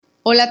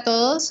Hola a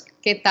todos,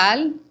 ¿qué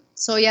tal?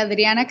 Soy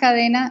Adriana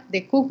Cadena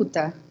de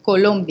Cúcuta,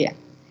 Colombia,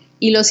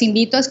 y los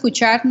invito a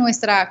escuchar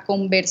nuestra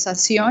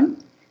conversación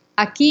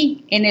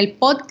aquí en el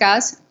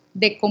podcast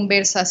de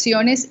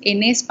Conversaciones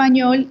en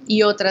Español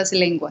y otras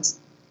lenguas.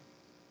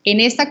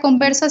 En esta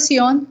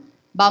conversación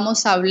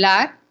vamos a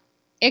hablar,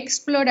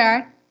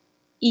 explorar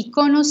y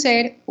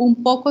conocer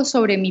un poco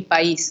sobre mi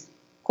país,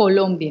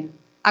 Colombia.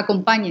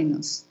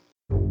 Acompáñennos.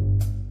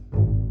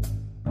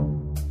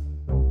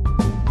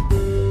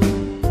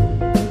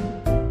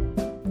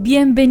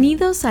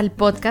 Bienvenidos al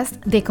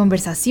podcast de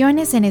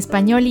Conversaciones en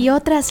Español y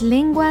otras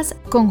lenguas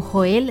con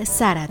Joel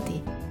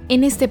Zárate.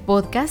 En este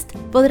podcast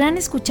podrán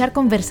escuchar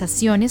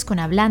conversaciones con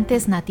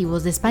hablantes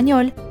nativos de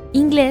español,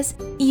 inglés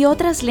y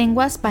otras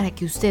lenguas para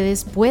que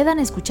ustedes puedan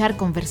escuchar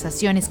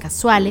conversaciones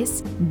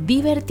casuales,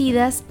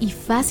 divertidas y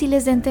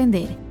fáciles de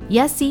entender, y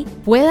así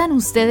puedan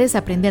ustedes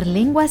aprender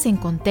lenguas en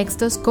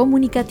contextos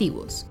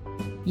comunicativos.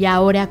 Y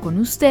ahora con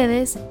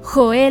ustedes,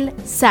 Joel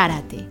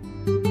Zárate.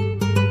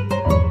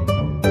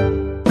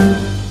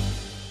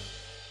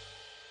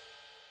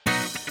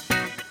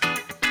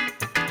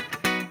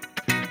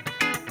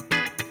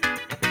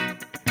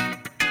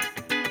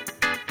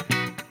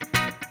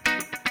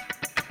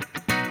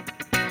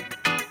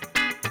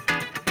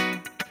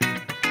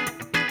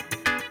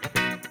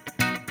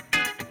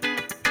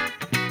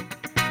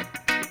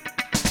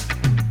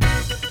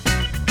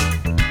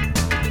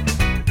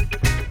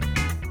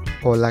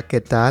 Hola,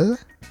 ¿qué tal?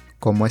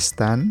 ¿Cómo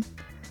están?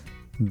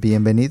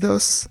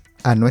 Bienvenidos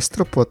a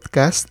nuestro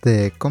podcast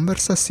de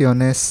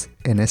conversaciones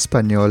en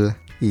español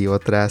y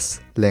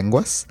otras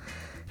lenguas,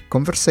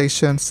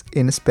 Conversations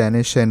in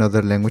Spanish and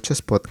Other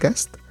Languages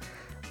podcast.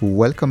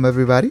 Welcome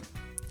everybody.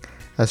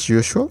 As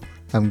usual,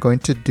 I'm going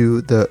to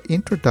do the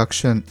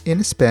introduction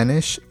in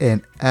Spanish,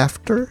 and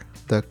after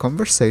the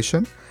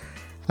conversation,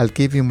 I'll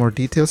give you more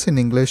details in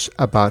English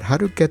about how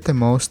to get the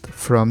most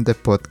from the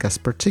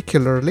podcast,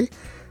 particularly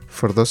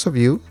for those of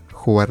you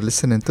who are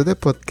listening to the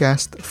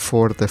podcast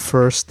for the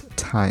first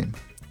time.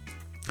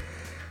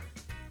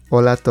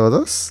 Hola a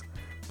todos,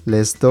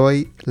 les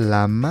doy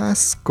la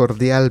más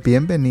cordial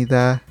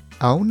bienvenida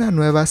a una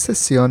nueva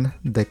sesión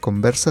de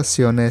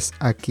conversaciones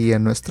aquí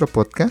en nuestro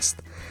podcast.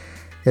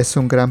 Es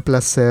un gran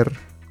placer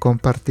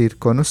compartir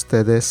con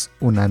ustedes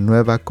una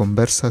nueva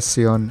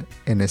conversación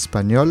en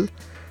español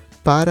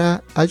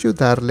para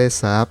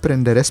ayudarles a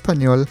aprender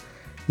español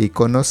y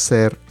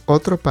conocer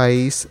otro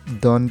país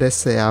donde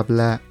se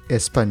habla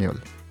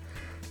español.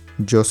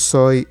 Yo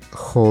soy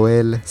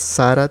Joel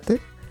Zárate,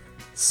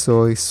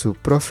 soy su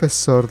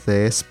profesor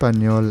de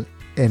español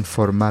en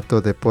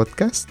formato de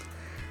podcast.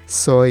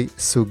 Soy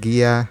su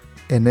guía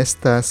en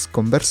estas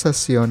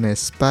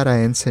conversaciones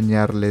para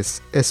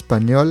enseñarles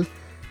español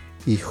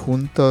y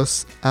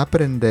juntos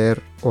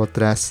aprender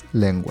otras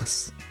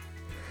lenguas.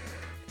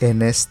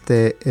 En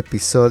este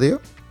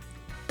episodio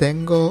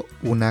tengo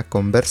una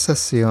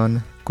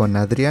conversación con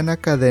Adriana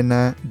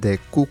Cadena de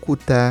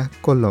Cúcuta,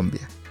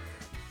 Colombia.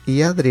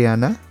 Y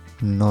Adriana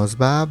nos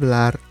va a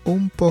hablar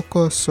un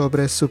poco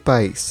sobre su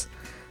país,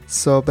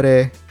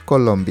 sobre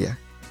Colombia.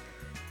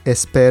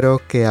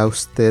 Espero que a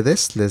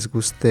ustedes les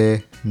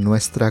guste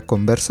nuestra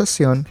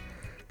conversación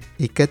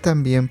y que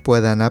también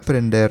puedan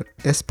aprender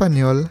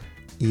español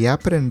y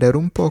aprender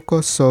un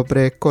poco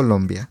sobre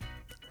Colombia.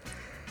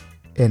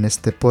 En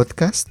este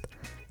podcast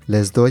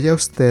les doy a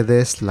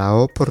ustedes la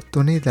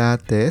oportunidad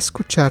de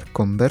escuchar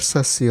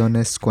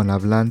conversaciones con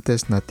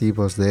hablantes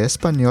nativos de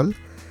español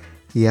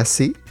y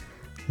así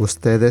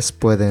ustedes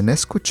pueden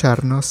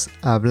escucharnos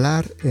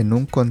hablar en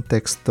un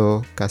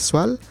contexto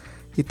casual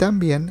y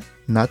también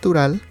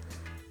natural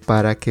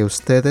para que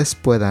ustedes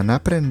puedan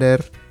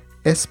aprender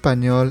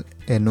español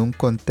en un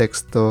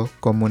contexto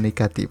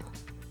comunicativo.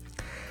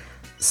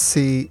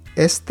 Si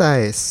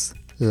esta es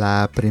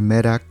la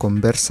primera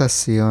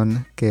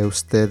conversación que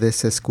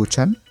ustedes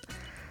escuchan,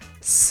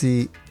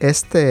 si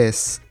este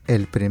es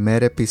el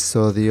primer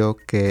episodio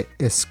que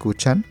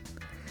escuchan,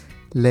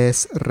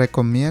 les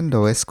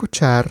recomiendo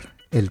escuchar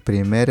el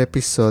primer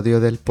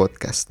episodio del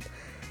podcast,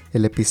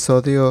 el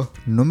episodio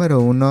número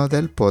 1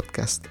 del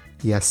podcast,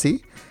 y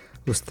así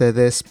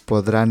ustedes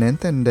podrán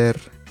entender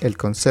el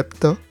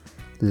concepto,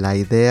 la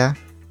idea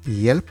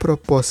y el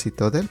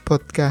propósito del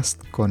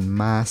podcast con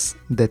más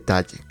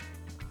detalle.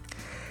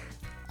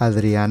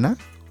 Adriana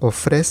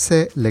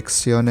ofrece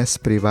lecciones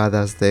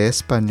privadas de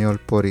español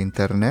por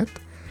internet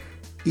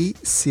y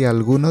si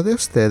alguno de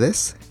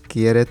ustedes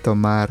quiere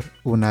tomar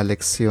una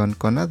lección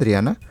con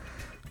Adriana,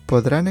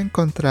 podrán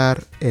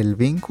encontrar el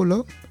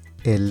vínculo,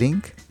 el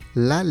link,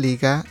 la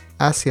liga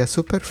hacia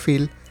su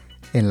perfil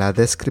en la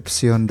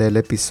descripción del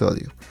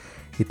episodio.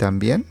 Y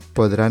también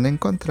podrán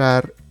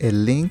encontrar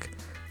el link,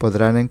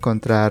 podrán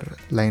encontrar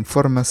la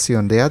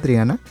información de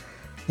Adriana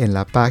en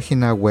la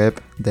página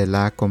web de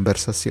la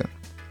conversación.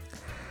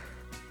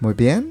 Muy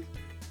bien,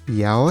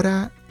 y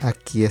ahora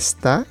aquí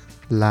está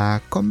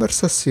la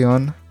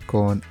conversación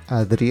con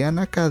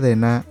Adriana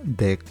Cadena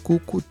de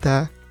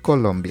Cúcuta,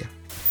 Colombia.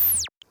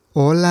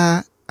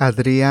 Hola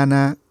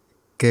Adriana,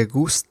 qué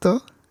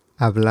gusto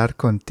hablar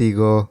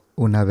contigo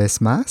una vez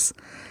más.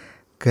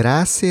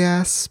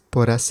 Gracias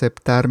por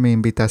aceptar mi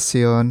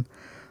invitación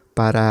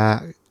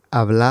para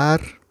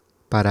hablar,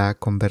 para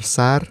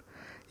conversar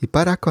y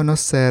para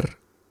conocer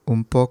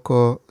un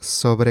poco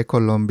sobre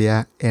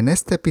Colombia en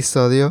este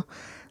episodio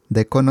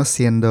de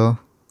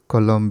Conociendo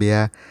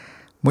Colombia.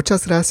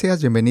 Muchas gracias,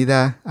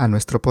 bienvenida a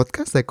nuestro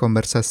podcast de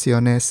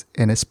conversaciones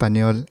en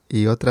español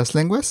y otras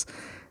lenguas.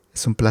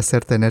 Es un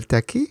placer tenerte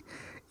aquí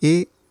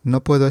y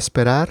no puedo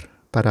esperar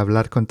para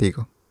hablar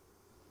contigo.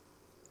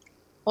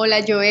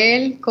 Hola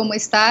Joel, ¿cómo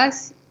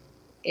estás?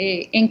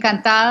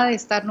 Encantada de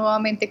estar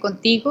nuevamente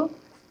contigo.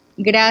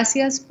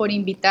 Gracias por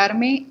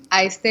invitarme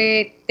a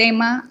este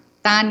tema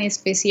tan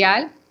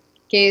especial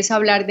que es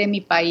hablar de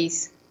mi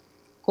país,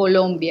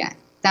 Colombia.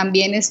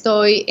 También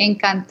estoy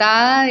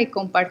encantada de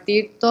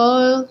compartir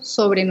todo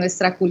sobre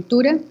nuestra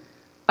cultura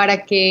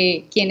para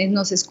que quienes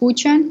nos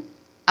escuchan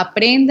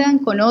aprendan,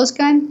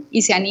 conozcan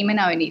y se animen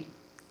a venir.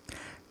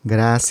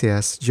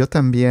 Gracias. Yo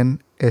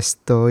también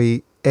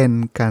estoy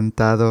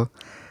encantado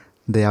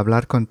de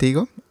hablar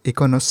contigo y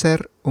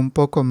conocer un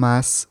poco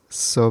más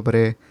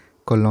sobre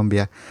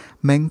Colombia.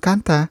 Me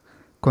encanta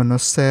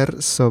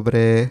conocer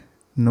sobre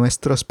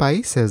nuestros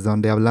países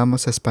donde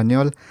hablamos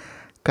español.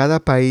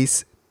 Cada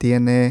país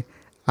tiene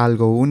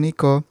algo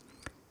único,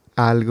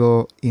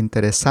 algo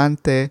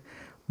interesante,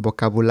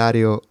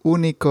 vocabulario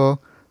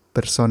único,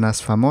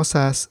 personas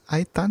famosas.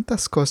 Hay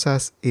tantas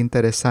cosas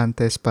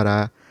interesantes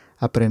para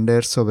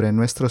aprender sobre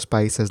nuestros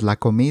países, la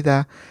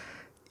comida.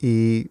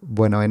 Y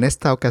bueno, en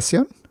esta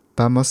ocasión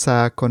vamos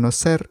a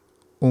conocer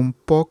un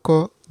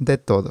poco de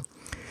todo.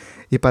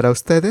 Y para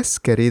ustedes,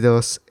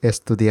 queridos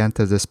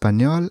estudiantes de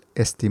español,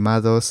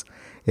 estimados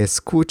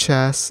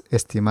escuchas,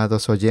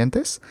 estimados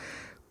oyentes,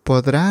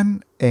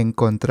 podrán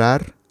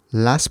encontrar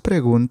las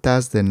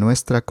preguntas de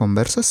nuestra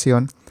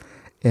conversación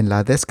en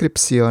la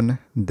descripción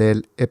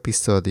del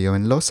episodio,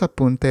 en los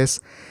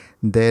apuntes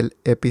del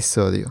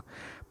episodio.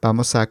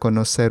 Vamos a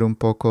conocer un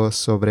poco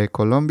sobre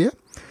Colombia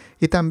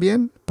y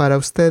también para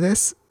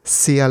ustedes,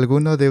 si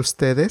alguno de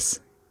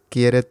ustedes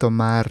quiere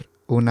tomar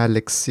una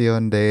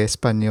lección de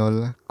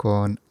español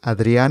con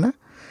Adriana,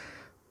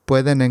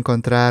 pueden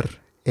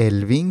encontrar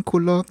el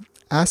vínculo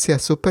hacia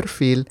su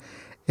perfil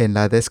en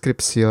la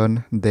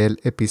descripción del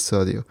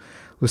episodio.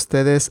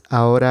 Ustedes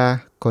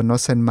ahora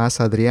conocen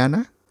más a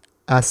Adriana,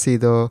 ha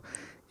sido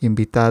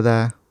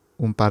invitada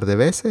un par de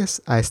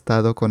veces, ha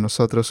estado con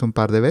nosotros un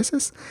par de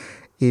veces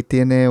y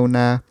tiene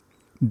una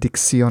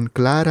dicción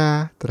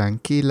clara,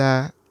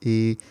 tranquila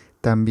y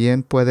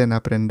también pueden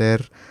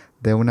aprender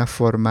de una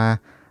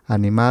forma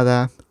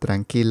animada,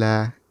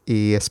 tranquila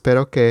y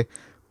espero que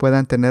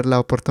puedan tener la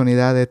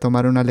oportunidad de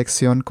tomar una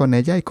lección con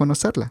ella y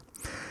conocerla.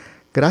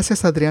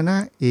 Gracias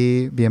Adriana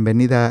y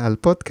bienvenida al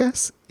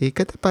podcast. ¿Y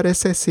qué te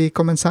parece si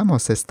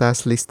comenzamos?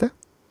 ¿Estás lista?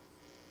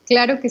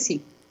 Claro que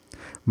sí.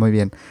 Muy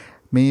bien.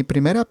 Mi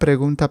primera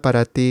pregunta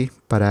para ti,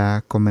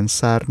 para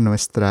comenzar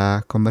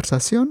nuestra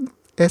conversación,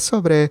 es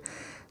sobre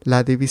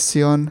la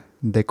división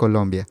de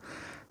Colombia.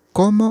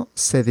 ¿Cómo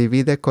se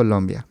divide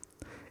Colombia?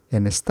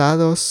 ¿En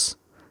estados,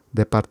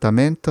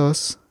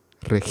 departamentos,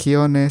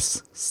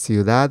 regiones,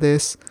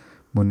 ciudades,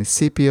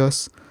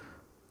 municipios?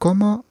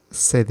 ¿Cómo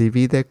se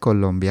divide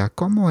Colombia?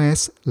 ¿Cómo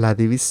es la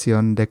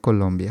división de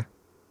Colombia?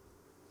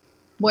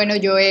 Bueno,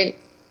 Joel,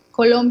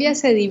 Colombia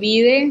se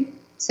divide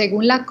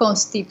según la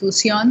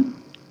Constitución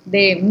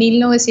de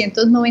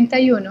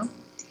 1991.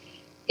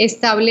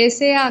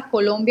 Establece a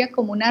Colombia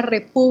como una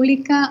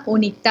república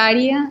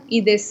unitaria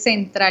y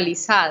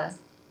descentralizada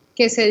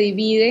que se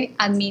divide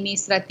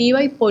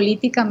administrativa y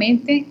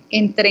políticamente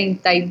en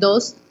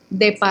 32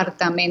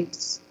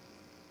 departamentos.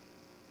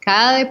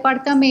 Cada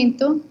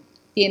departamento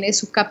tiene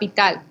su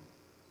capital,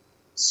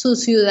 su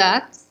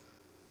ciudad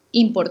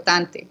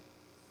importante.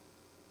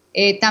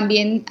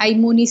 También hay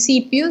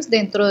municipios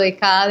dentro de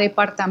cada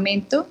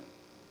departamento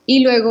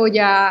y luego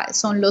ya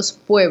son los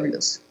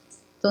pueblos.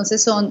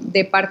 Entonces son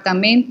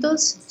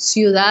departamentos,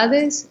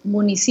 ciudades,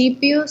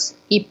 municipios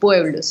y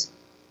pueblos,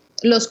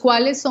 los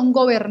cuales son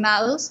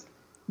gobernados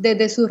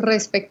desde sus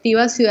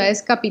respectivas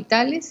ciudades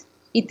capitales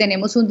y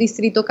tenemos un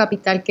distrito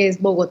capital que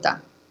es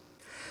Bogotá.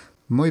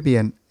 Muy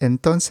bien,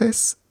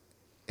 entonces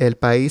el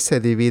país se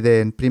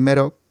divide en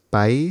primero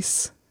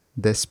país,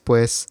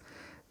 después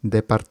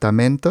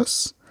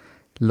departamentos.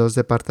 Los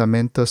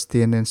departamentos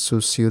tienen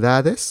sus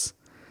ciudades,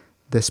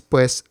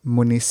 después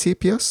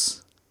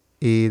municipios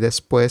y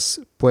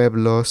después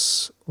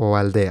pueblos o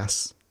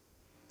aldeas.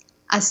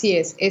 Así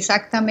es,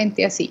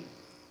 exactamente así.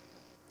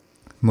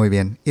 Muy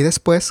bien. Y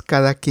después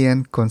cada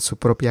quien con su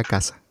propia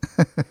casa.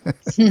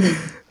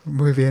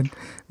 Muy bien,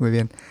 muy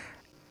bien.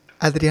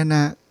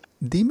 Adriana,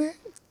 dime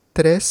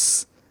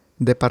 3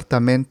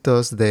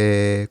 departamentos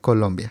de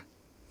Colombia.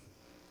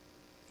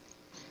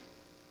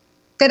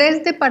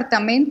 3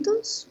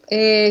 departamentos,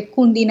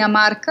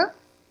 Cundinamarca,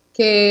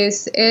 que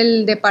es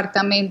el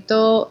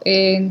departamento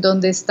en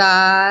donde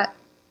está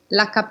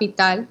la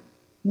capital,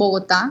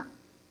 Bogotá.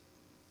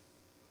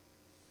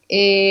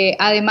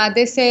 Además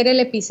de ser el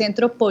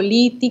epicentro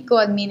político,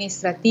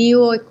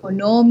 administrativo,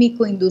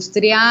 económico,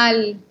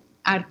 industrial,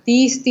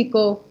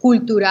 artístico,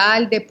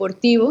 cultural,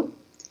 deportivo.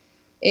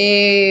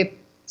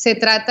 Se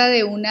trata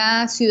de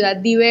una ciudad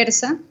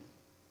diversa,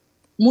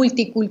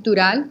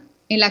 multicultural,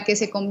 en la que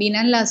se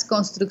combinan las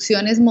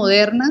construcciones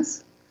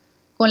modernas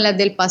con las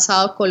del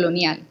pasado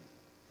colonial.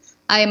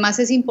 Además,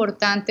 es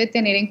importante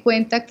tener en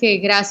cuenta que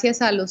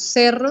gracias a los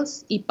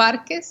cerros y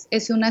parques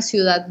es una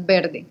ciudad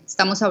verde.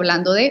 Estamos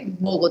hablando de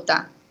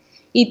Bogotá.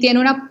 Y tiene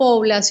una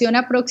población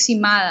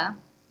aproximada,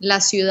 la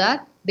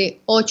ciudad,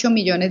 de 8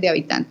 millones de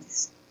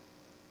habitantes.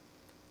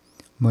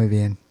 Muy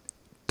bien.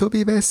 ¿Tú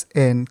vives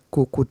en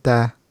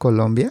Cúcuta,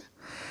 Colombia?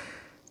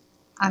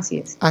 Así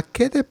es. ¿A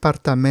qué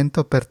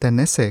departamento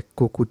pertenece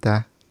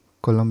Cúcuta,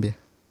 Colombia?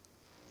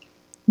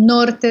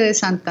 Norte de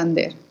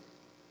Santander,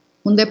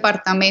 un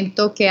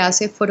departamento que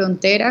hace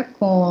frontera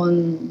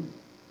con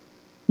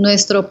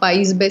nuestro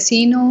país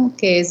vecino,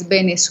 que es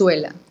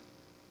Venezuela.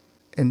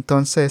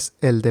 Entonces,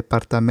 ¿el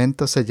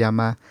departamento se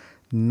llama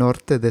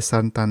Norte de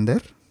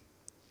Santander?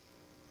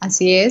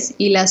 Así es,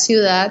 y la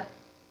ciudad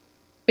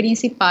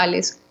principal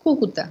es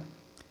Cúcuta.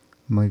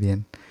 Muy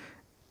bien.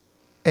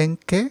 ¿En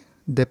qué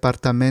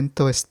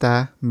departamento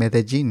está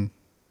Medellín?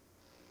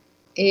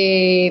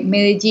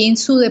 Medellín,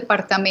 su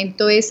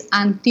departamento es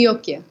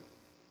Antioquia.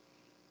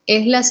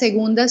 Es la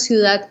segunda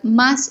ciudad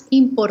más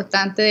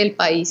importante del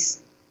país.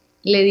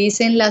 Le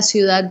dicen la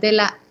ciudad de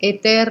la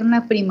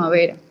eterna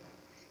primavera,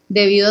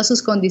 debido a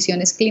sus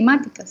condiciones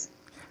climáticas.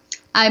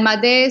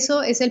 Además de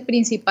eso, es el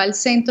principal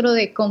centro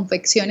de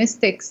confecciones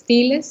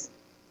textiles,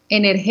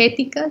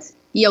 energéticas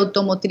y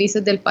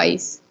automotrices del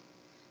país.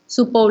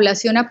 Su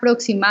población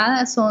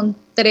aproximada son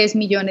 3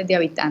 millones de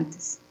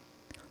habitantes.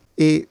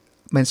 Y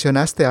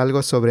mencionaste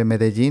algo sobre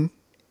Medellín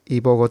y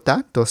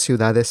Bogotá, dos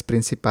ciudades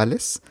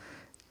principales.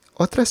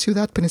 ¿Otra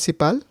ciudad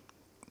principal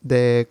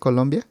de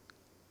Colombia?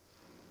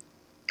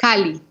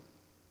 Cali.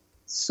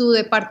 Su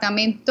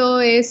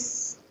departamento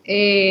es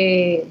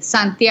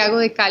Santiago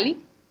de Cali.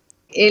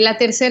 La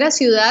tercera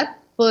ciudad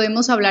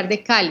podemos hablar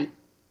de Cali.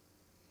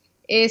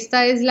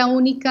 Esta es la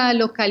única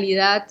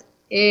localidad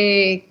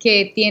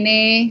que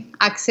tiene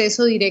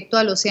acceso directo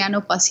al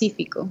Océano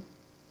Pacífico.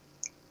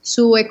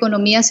 Su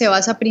economía se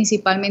basa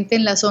principalmente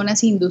en las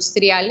zonas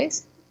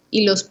industriales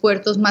y los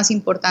puertos más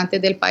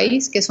importantes del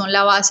país, que son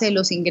la base de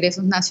los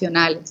ingresos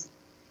nacionales.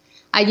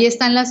 Allí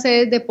están las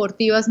sedes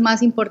deportivas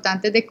más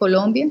importantes de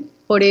Colombia,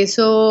 por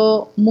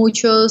eso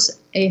muchos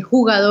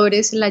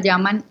jugadores la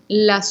llaman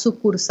la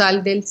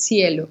sucursal del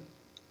cielo.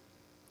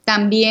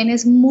 También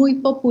es muy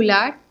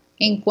popular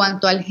en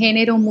cuanto al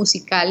género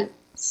musical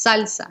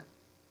salsa,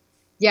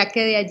 ya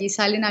que de allí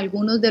salen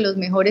algunos de los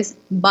mejores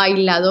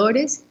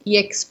bailadores y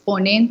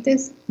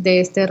exponentes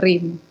de este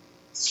ritmo.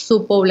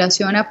 Su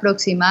población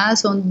aproximada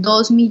son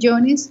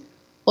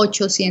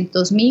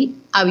 2.800.000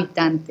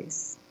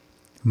 habitantes.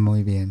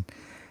 Muy bien.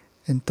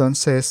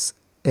 Entonces,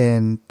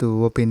 en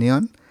tu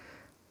opinión,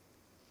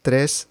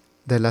 3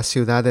 de las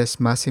ciudades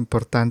más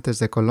importantes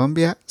de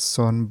Colombia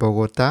son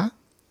Bogotá,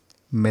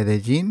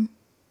 Medellín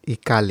y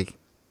Cali.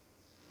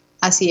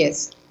 Así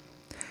es.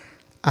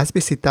 ¿Has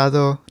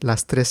visitado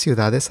las 3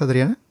 ciudades,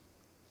 Adriana?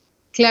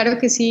 Claro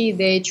que sí.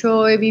 De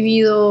hecho, he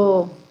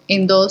vivido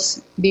en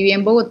 2. Viví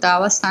en Bogotá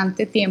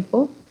bastante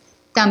tiempo.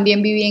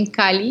 También viví en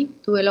Cali.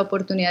 Tuve la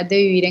oportunidad de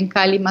vivir en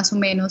Cali más o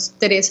menos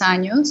 3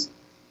 años.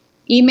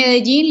 Y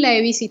Medellín la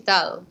he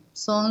visitado.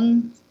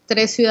 Son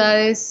 3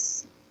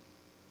 ciudades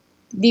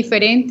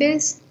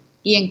diferentes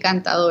y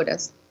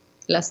encantadoras,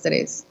 las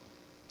 3.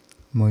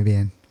 Muy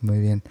bien, muy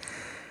bien.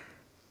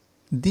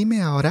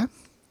 Dime ahora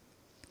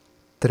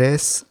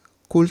 3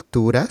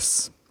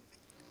 culturas,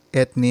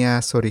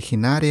 etnias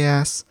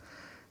originarias,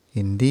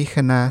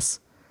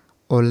 indígenas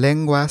o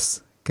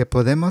lenguas que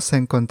podemos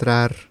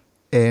encontrar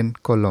en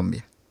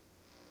Colombia.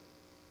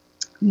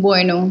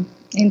 Bueno,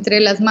 entre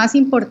las más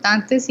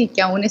importantes y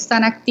que aún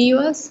están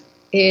activas,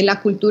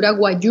 la cultura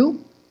guayú,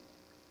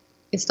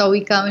 está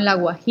ubicado en La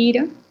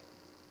Guajira,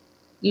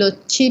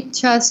 los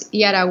chibchas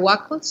y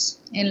arahuacos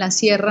en la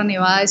Sierra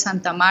Nevada de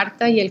Santa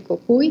Marta y el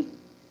Cocuy,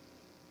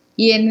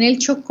 y en el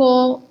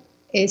Chocó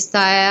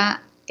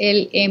está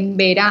el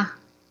Emberá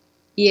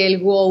y el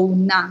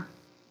Guouná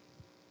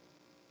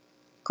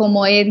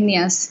como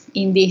etnias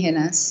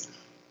indígenas.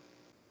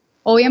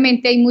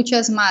 Obviamente hay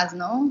muchas más,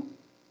 ¿no?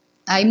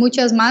 Hay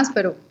muchas más,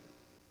 pero...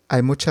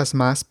 Hay muchas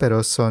más,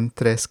 pero son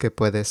 3 que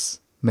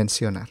puedes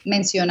mencionar.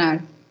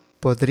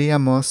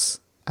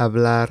 Podríamos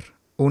hablar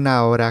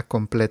 1 hora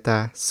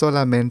completa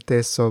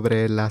solamente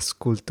sobre las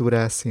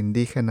culturas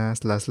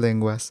indígenas, las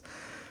lenguas,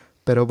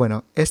 pero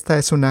bueno, esta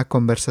es una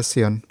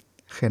conversación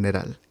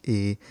general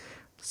y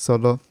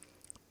solo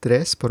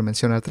 3, por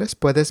mencionar 3,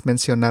 ¿puedes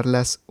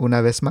mencionarlas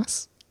una vez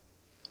más?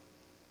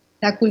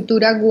 La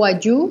cultura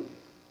guayú,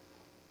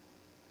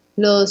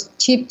 los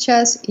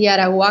chibchas y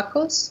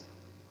arahuacos,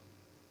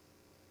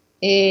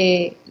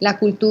 la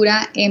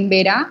cultura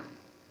emberá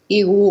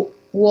y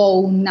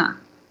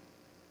guouná.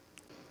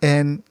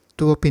 En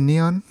tu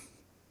opinión,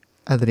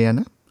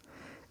 Adriana,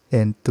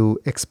 en tu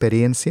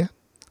experiencia,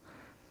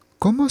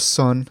 ¿cómo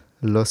son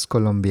los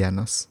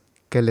colombianos?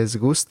 ¿Qué les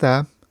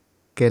gusta?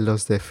 ¿Qué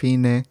los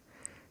define?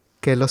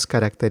 qué los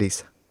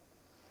caracteriza?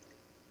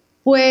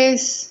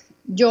 Pues,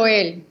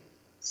 Joel,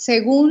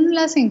 según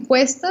las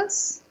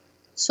encuestas,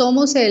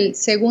 somos el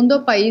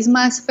segundo país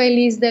más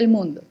feliz del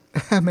mundo.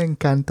 Me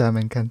encanta,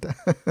 me encanta.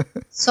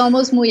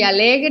 Somos muy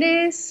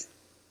alegres,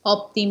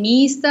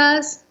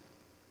 optimistas,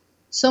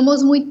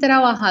 somos muy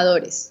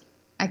trabajadores.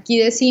 Aquí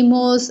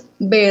decimos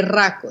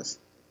berracos.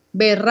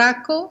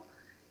 Berraco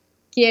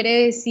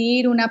quiere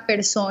decir una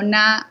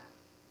persona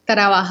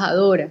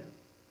trabajadora,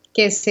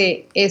 que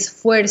se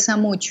esfuerza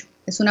mucho.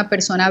 Es una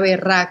persona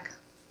berraca,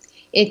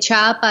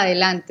 echada para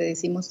adelante,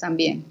 decimos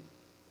también.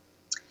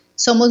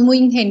 Somos muy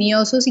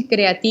ingeniosos y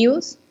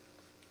creativos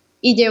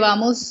y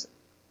llevamos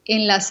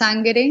en la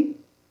sangre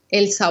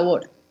el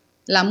sabor.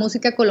 La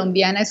música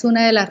colombiana es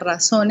una de las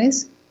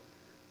razones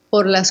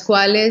por las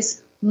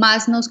cuales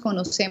más nos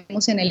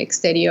conocemos en el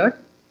exterior.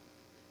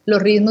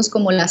 Los ritmos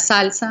como la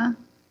salsa,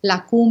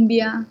 la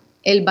cumbia,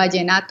 el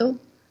vallenato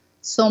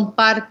son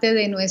parte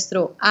de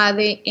nuestro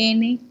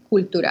ADN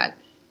cultural.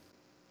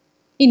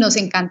 Y nos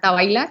encanta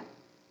bailar.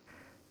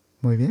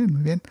 Muy bien,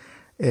 muy bien.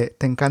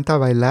 ¿Te encanta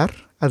bailar,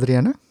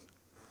 Adriana?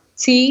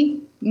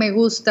 Sí, me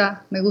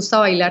gusta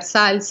bailar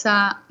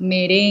salsa,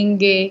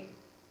 merengue,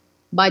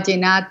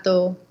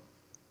 vallenato,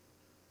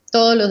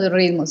 todos los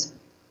ritmos,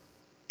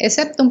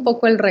 excepto un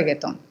poco el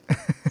reggaetón.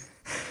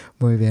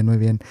 Muy bien, muy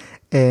bien.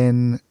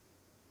 En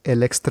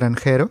el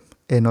extranjero,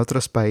 en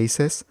otros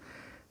países,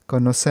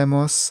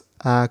 conocemos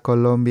a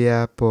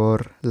Colombia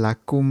por la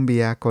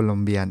cumbia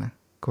colombiana.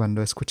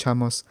 Cuando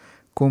escuchamos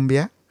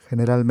cumbia,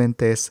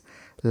 generalmente es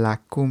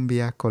la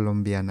cumbia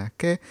colombiana,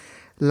 que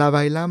la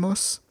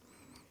bailamos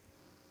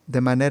de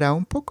manera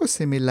un poco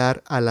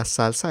similar a la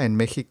salsa en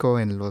México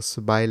en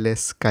los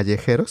bailes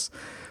callejeros.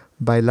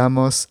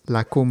 Bailamos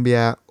la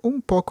cumbia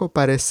un poco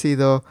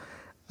parecido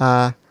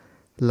a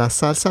la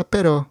salsa,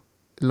 pero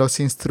los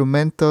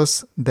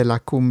instrumentos de la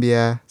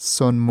cumbia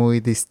son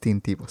muy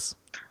distintivos.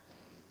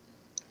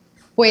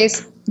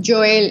 Pues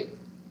Joel,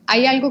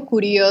 hay algo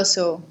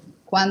curioso.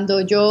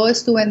 Cuando yo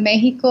estuve en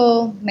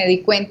México me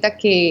di cuenta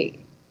que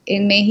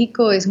en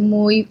México es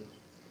muy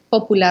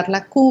popular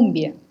la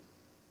cumbia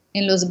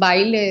en los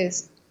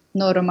bailes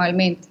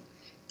normalmente.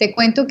 Te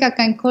cuento que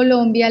acá en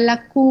Colombia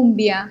la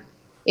cumbia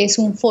es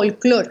un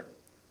folclore.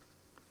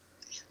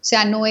 O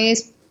sea, no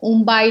es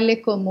un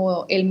baile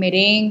como el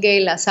merengue,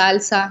 la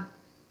salsa,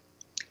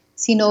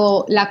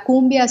 sino la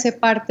cumbia hace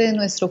parte de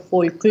nuestro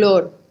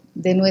folclore,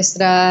 de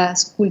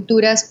nuestras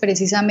culturas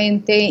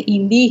precisamente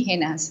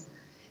indígenas.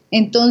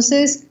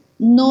 Entonces,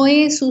 no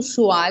es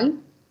usual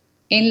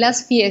en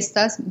las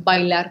fiestas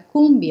bailar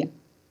cumbia.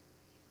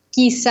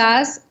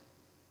 Quizás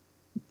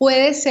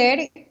puede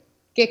ser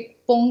que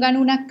pongan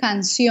una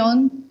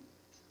canción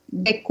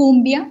de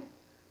cumbia,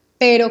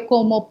 pero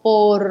como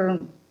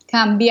por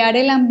cambiar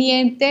el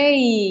ambiente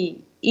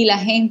y la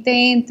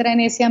gente entra en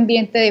ese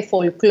ambiente de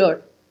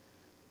folclore,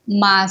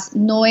 más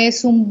no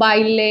es un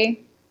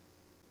baile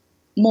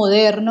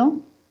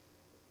moderno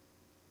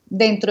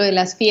dentro de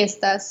las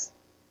fiestas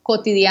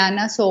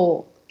cotidianas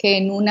o que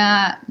en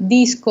una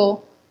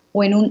disco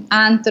o en un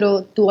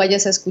antro tú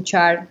vayas a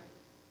escuchar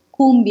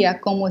cumbia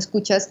como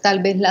escuchas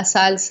tal vez la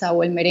salsa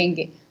o el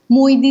merengue,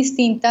 muy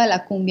distinta a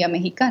la cumbia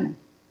mexicana.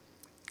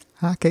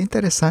 Ah, qué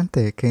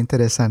interesante, qué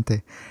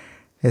interesante.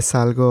 Es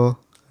algo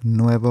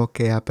nuevo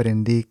que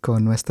aprendí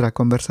con nuestra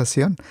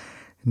conversación.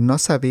 No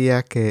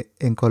sabía que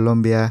en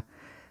Colombia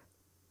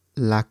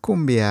la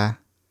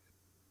cumbia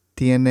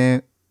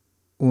tiene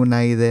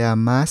una idea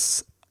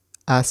más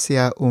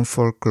hacia un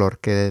folclore,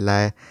 que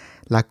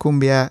la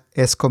cumbia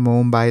es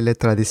como un baile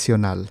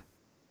tradicional.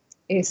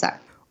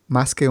 Exacto.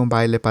 Más que un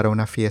baile para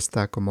una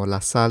fiesta como la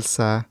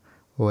salsa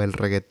o el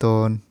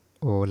reggaetón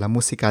o la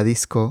música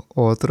disco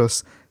o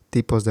otros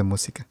tipos de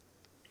música.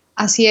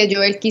 Así es,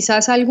 Joel.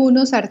 Quizás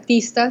algunos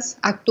artistas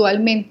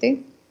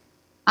actualmente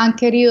han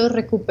querido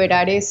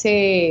recuperar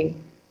ese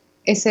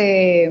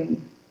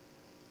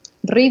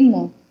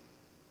ritmo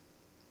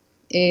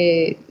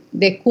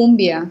de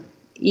cumbia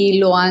y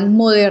lo han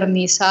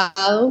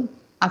modernizado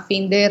a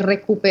fin de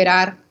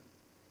recuperar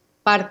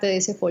parte de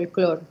ese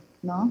folclore,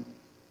 ¿no?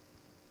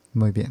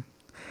 Muy bien.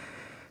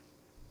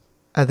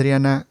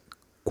 Adriana,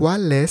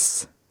 ¿cuál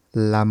es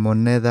la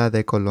moneda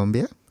de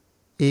Colombia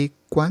y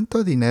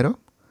cuánto dinero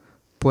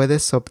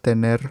puedes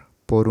obtener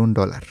por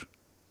 $1?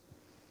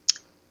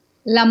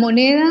 La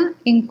moneda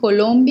en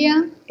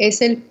Colombia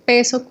es el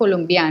peso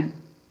colombiano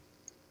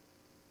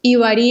y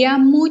varía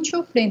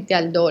mucho frente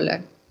al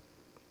dólar.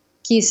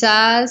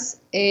 Quizás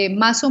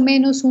más o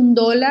menos un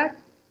dólar,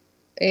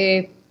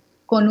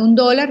 con un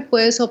dólar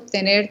puedes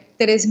obtener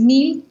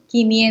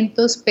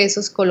 3.500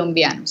 pesos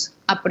colombianos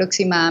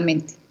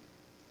aproximadamente.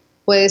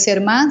 Puede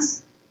ser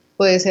más,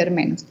 puede ser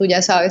menos. Tú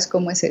ya sabes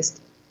cómo es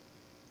esto.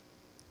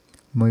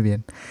 Muy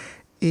bien.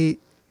 ¿Y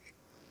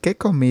qué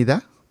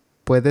comida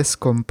puedes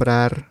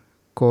comprar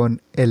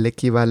con el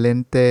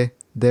equivalente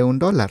de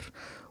 $1?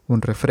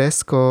 ¿Un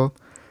refresco,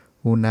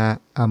 una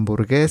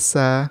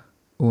hamburguesa,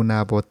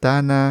 una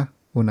botana,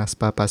 unas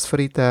papas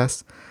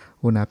fritas,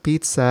 una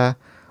pizza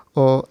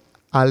o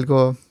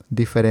algo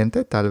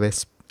diferente, tal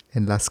vez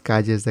en las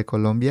calles de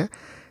Colombia,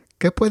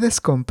 ¿qué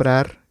puedes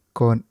comprar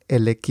con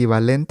el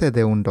equivalente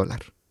de $1?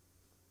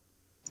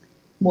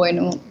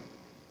 Bueno,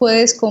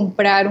 puedes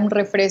comprar un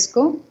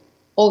refresco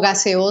o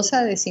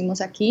gaseosa,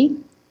 decimos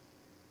aquí,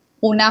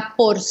 una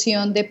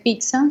porción de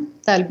pizza,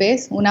 tal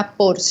vez, una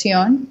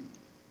porción,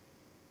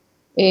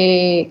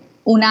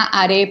 una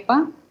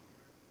arepa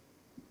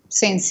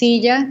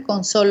sencilla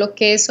con solo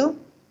queso.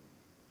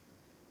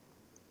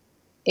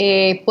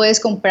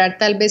 Puedes comprar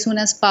tal vez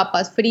unas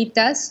papas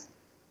fritas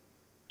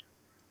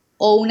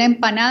o una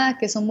empanada,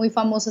 que son muy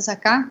famosas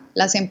acá,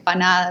 las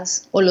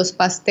empanadas o los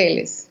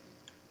pasteles.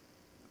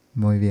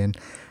 Muy bien.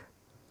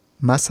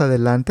 Más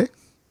adelante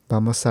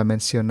vamos a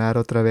mencionar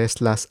otra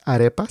vez las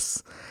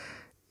arepas.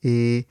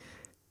 Y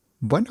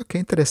bueno, qué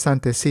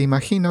interesante. Sí,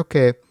 imagino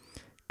que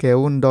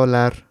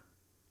 $1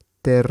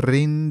 te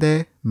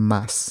rinde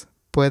más.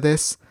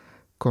 Puedes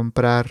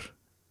comprar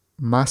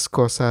más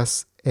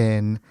cosas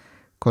en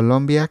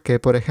Colombia que,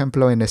 por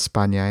ejemplo, en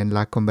España. En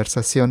la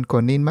conversación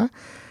con Inma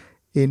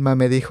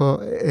me dijo,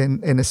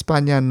 en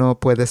España no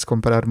puedes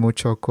comprar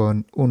mucho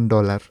con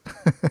 $1.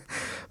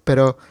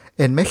 Pero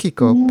en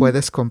México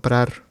puedes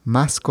comprar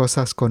más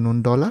cosas con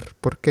 $1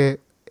 porque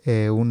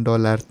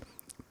 $1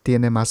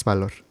 tiene más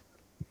valor.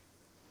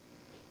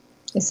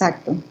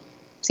 Exacto.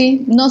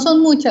 Sí, no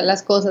son muchas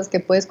las cosas que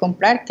puedes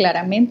comprar,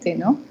 claramente,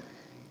 ¿no?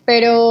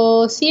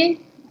 Pero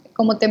sí,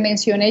 como te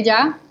mencioné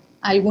ya,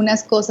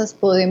 algunas cosas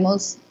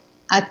podemos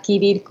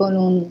adquirir con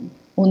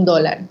un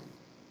dólar.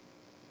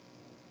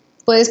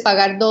 Puedes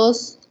pagar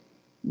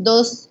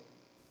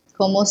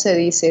 ¿cómo se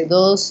dice?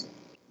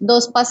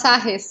 Dos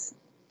pasajes,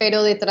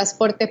 pero de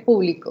transporte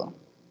público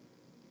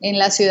en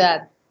la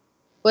ciudad.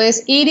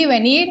 Puedes ir y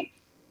venir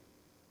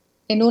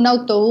en un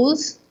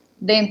autobús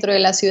dentro de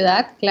la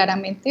ciudad,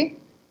 claramente,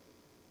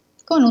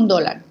 con un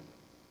dólar.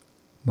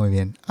 Muy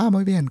bien.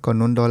 Muy bien.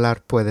 Con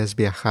 $1 puedes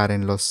viajar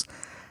en los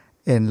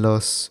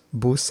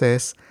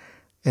buses,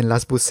 en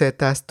las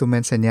busetas. Tú me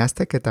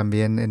enseñaste que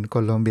también en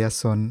Colombia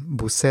son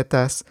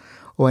busetas,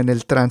 o en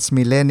el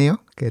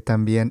Transmilenio, que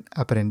también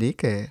aprendí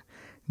que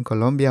en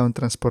Colombia un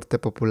transporte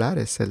popular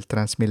es el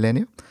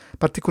Transmilenio,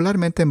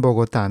 particularmente en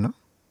Bogotá, ¿no?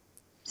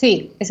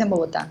 Sí, es en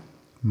Bogotá.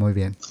 Muy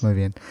bien, muy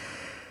bien.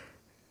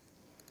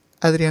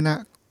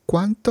 Adriana,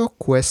 ¿cuánto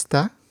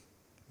cuesta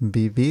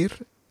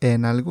vivir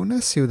en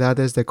algunas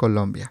ciudades de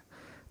Colombia?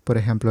 Por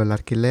ejemplo, el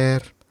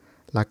alquiler,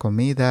 la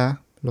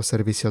comida, los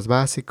servicios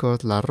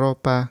básicos, la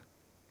ropa,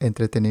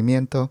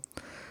 entretenimiento.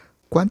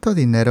 ¿Cuánto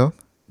dinero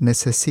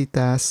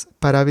necesitas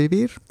para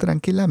vivir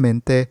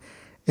tranquilamente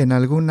en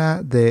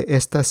alguna de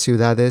estas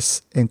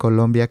ciudades en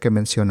Colombia que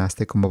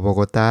mencionaste, como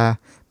Bogotá,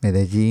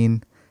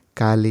 Medellín,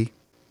 Cali?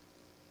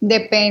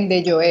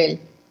 Depende, Joel.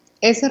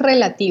 Es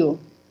relativo.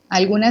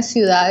 Algunas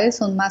ciudades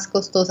son más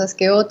costosas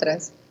que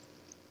otras.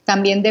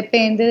 También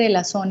depende de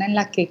la zona en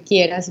la que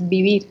quieras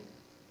vivir.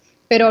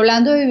 Pero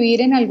hablando de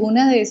vivir en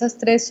alguna de esas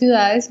tres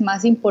ciudades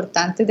más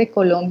importantes de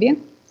Colombia,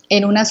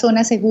 en una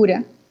zona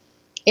segura,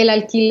 el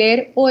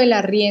alquiler o el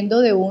arriendo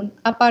de un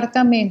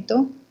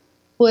apartamento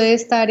puede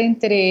estar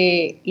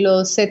entre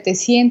los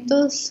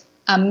 700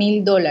 a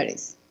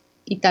 $1,000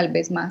 y tal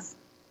vez más.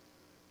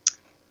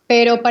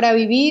 Pero para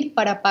vivir,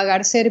 para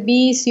pagar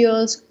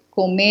servicios,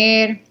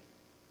 comer,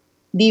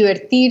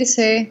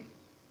 divertirse,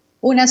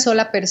 una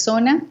sola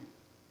persona,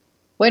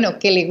 bueno,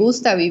 que le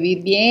gusta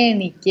vivir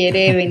bien y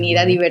quiere venir Muy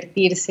a bien.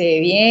 divertirse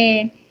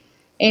bien,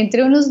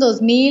 entre unos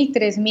 $2,000,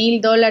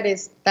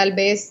 $3,000 tal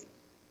vez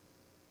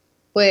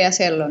puede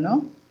hacerlo,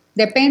 ¿no?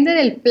 Depende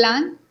del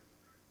plan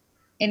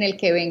en el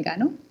que venga,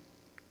 ¿no?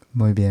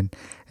 Muy bien.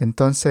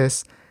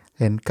 Entonces,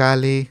 en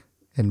Cali,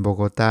 en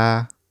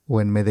Bogotá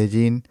o en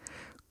Medellín,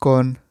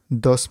 con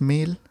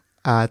 $2,000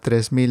 a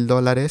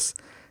 $3,000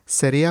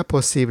 sería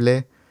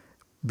posible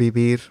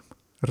vivir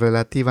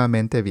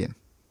relativamente bien.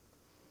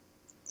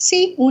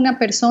 Sí, una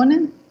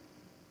persona,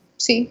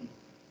 sí,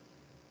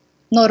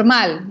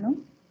 normal, ¿no?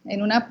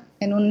 En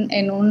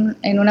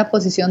una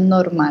posición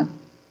normal.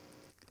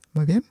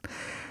 Muy bien.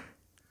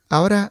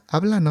 Ahora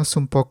háblanos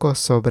un poco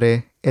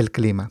sobre el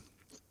clima.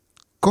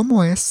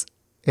 ¿Cómo es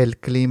el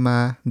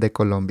clima de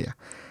Colombia?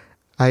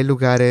 ¿Hay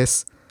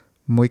lugares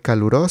muy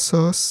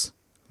calurosos,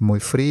 muy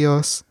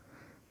fríos,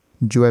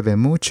 llueve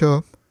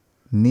mucho,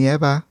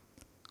 nieva?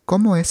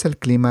 ¿Cómo es el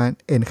clima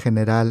en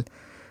general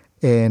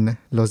en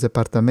los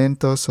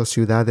departamentos o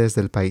ciudades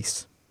del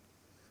país?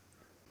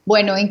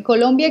 Bueno, en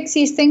Colombia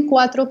existen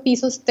 4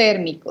 pisos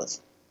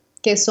térmicos,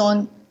 que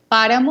son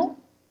páramo,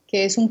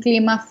 que es un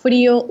clima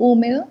frío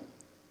húmedo,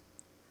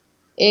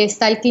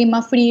 está el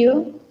clima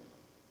frío,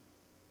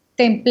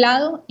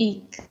 templado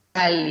y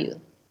cálido.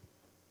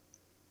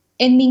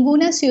 En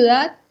ninguna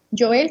ciudad,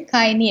 Joel,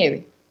 cae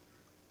nieve.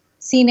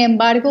 Sin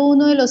embargo,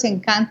 uno de los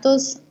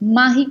encantos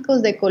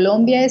mágicos de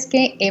Colombia es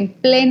que en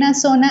plena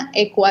zona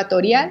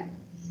ecuatorial,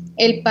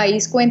 el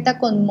país cuenta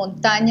con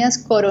montañas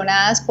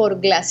coronadas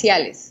por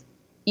glaciales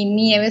y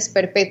nieves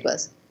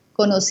perpetuas,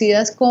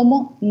 conocidas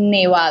como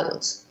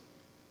nevados.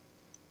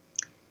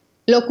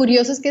 Lo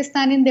curioso es que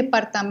están en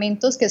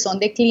departamentos que son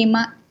de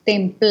clima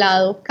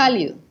templado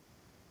cálido,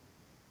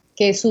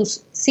 que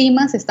sus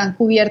cimas están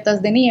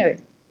cubiertas de nieve,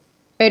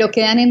 pero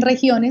quedan en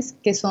regiones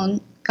que son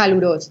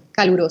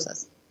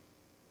calurosas.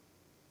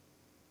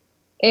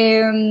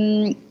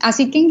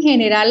 Así que en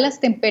general las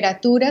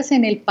temperaturas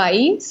en el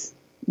país,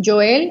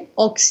 Joel,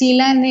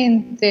 oscilan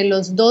entre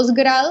los 2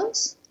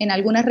 grados en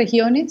algunas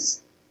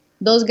regiones,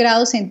 2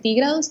 grados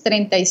centígrados,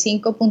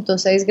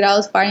 35.6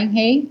 grados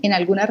Fahrenheit en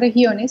algunas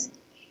regiones,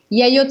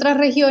 y hay otras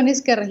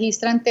regiones que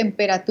registran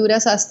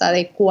temperaturas hasta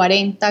de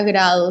 40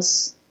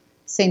 grados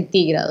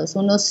centígrados,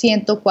 unos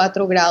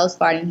 104 grados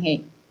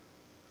Fahrenheit.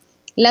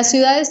 Las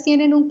ciudades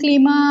tienen un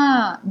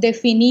clima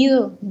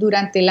definido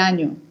durante el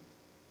año.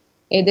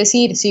 Es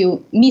decir, si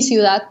mi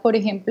ciudad, por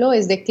ejemplo,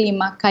 es de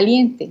clima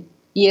caliente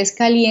y es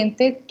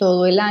caliente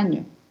todo el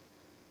año.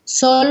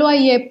 Solo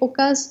hay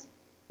épocas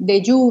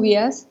de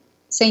lluvias,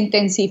 se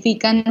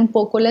intensifican un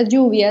poco las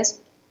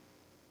lluvias.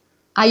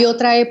 Hay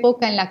otra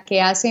época en la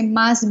que hace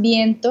más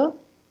viento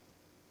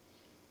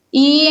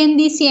y en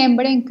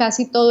diciembre en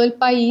casi todo el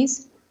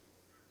país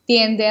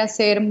tiende a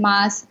ser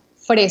más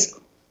fresco.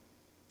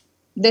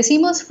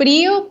 Decimos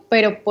frío,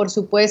 pero por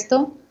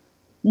supuesto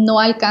no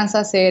alcanza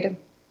a ser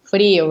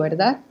frío,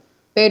 ¿verdad?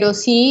 Pero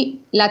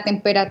sí la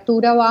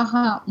temperatura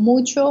baja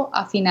mucho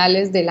a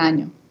finales del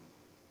año.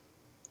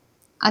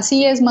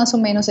 Así es más o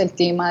menos el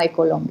clima de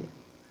Colombia.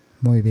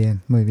 Muy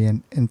bien, muy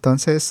bien.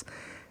 Entonces,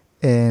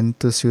 en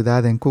tu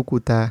ciudad, en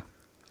Cúcuta,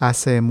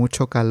 hace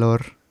mucho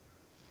calor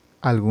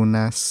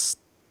algunas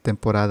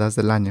temporadas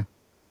del año.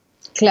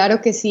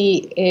 Claro que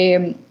sí.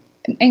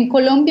 En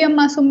Colombia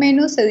más o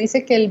menos se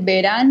dice que el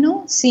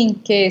verano, sin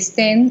que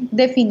estén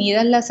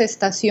definidas las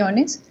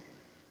estaciones,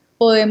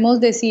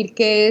 podemos decir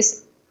que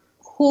es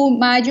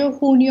mayo,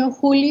 junio,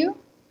 julio,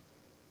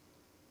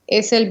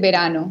 es el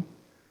verano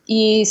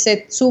y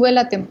se sube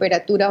la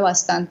temperatura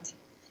bastante.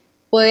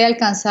 Puede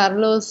alcanzar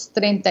los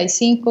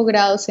 35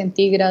 grados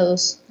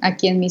centígrados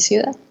aquí en mi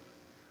ciudad.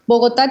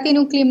 Bogotá tiene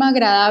un clima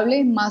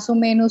agradable, más o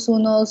menos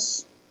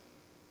unos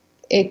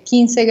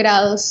 15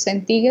 grados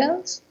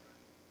centígrados.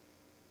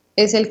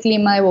 Es el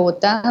clima de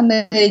Bogotá.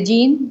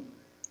 Medellín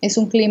es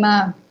un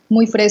clima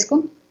muy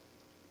fresco,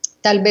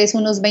 tal vez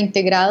unos 20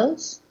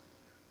 grados.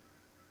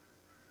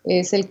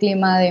 Es el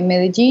clima de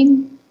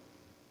Medellín.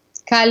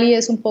 Cali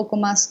es un poco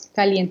más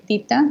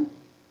calientita,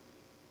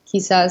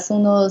 quizás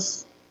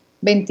unos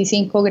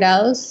 25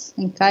 grados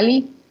en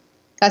Cali,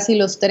 casi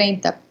los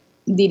 30,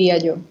 diría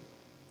yo.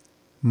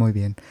 Muy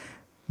bien.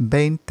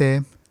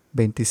 20,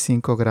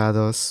 25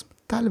 grados,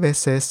 tal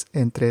vez es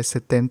entre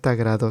 70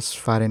 grados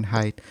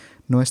Fahrenheit.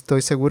 No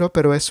estoy seguro,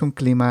 pero es un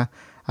clima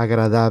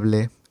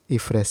agradable y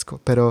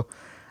fresco. Pero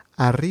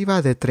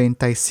arriba de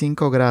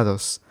 35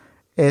 grados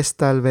es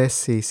tal vez,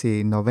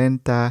 sí,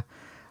 90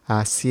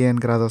 a 100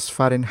 grados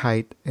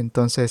Fahrenheit.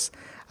 Entonces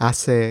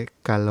hace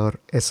calor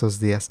esos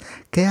días.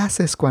 ¿Qué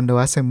haces cuando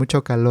hace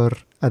mucho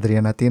calor,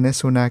 Adriana?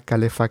 ¿Tienes una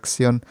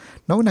calefacción?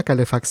 No una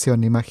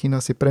calefacción,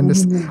 imagino si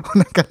prendes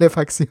una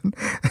calefacción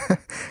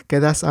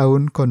quedas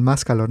aún con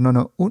más calor.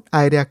 No, un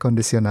aire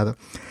acondicionado.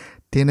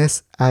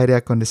 ¿Tienes aire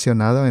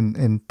acondicionado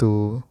en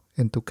tu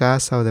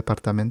casa o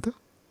departamento?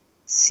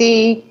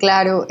 Sí,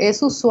 claro.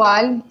 Es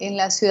usual en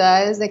las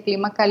ciudades de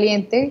clima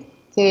caliente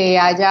que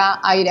haya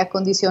aire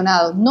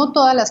acondicionado. No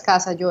todas las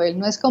casas, Joel.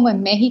 No es como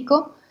en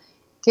México,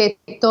 que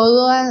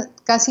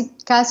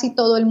casi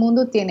todo el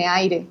mundo tiene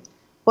aire,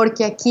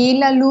 porque aquí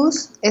la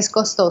luz es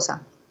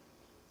costosa.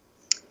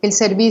 El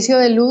servicio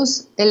de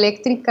luz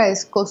eléctrica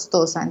es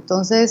costosa.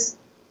 Entonces,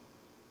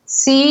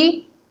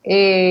 sí,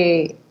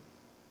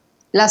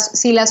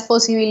 si las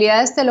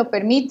posibilidades te lo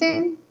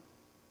permiten,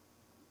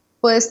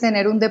 puedes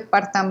tener un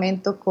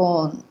departamento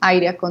con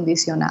aire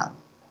acondicionado.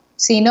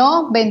 Si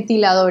no,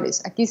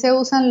 ventiladores. Aquí se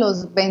usan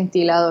los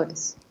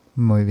ventiladores.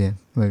 Muy bien,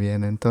 muy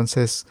bien.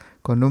 Entonces,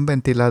 con un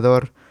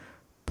ventilador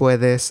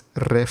puedes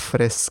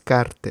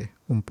refrescarte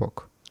un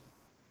poco.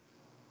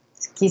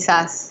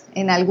 Quizás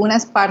en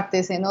algunas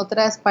partes, en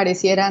otras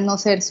pareciera no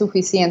ser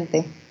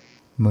suficiente.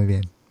 Muy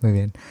bien, muy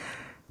bien.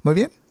 Muy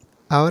bien.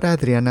 Ahora,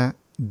 Adriana,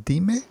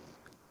 dime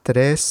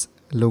 3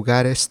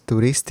 lugares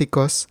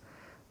turísticos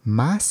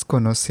más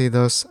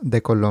conocidos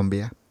de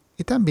Colombia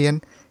y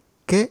también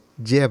qué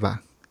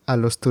lleva a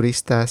los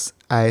turistas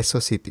a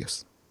esos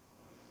sitios.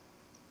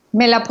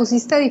 Me la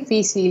pusiste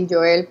difícil,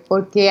 Joel,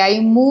 porque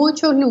hay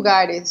muchos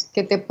lugares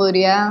que te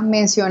podría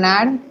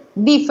mencionar,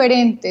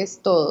 diferentes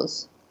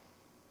todos,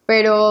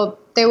 pero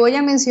te voy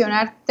a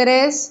mencionar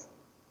 3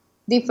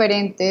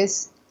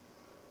 diferentes.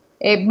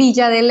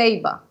 Villa de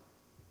Leyva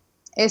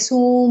es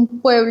un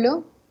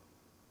pueblo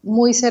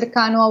muy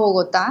cercano a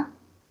Bogotá,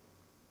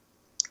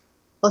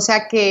 o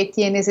sea que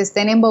quienes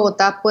estén en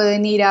Bogotá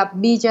pueden ir a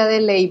Villa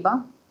de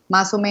Leyva,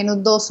 más o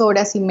menos 2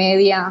 horas y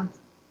media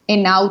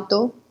en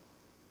auto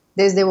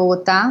desde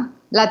Bogotá.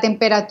 La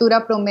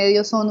temperatura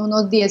promedio son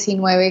unos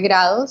 19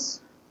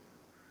 grados,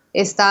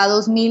 está a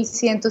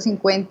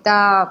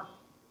 2.150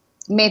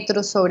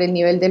 metros sobre el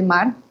nivel del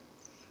mar.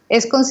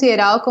 Es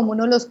considerado como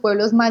uno de los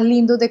pueblos más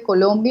lindos de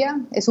Colombia.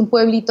 Es un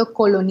pueblito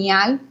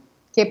colonial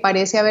que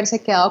parece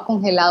haberse quedado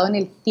congelado en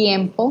el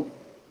tiempo,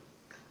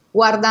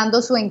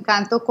 guardando su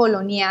encanto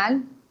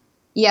colonial.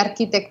 y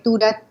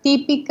arquitectura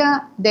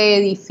típica de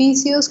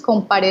edificios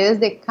con paredes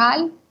de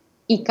cal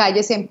y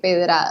calles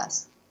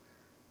empedradas.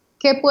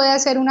 ¿Qué puede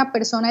hacer una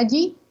persona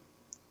allí?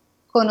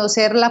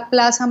 Conocer la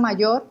Plaza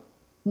Mayor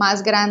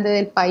más grande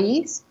del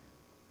país,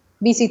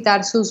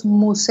 visitar sus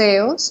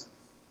museos,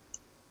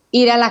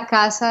 ir a la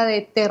Casa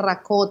de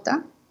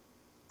Terracota,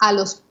 a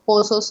los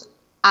Pozos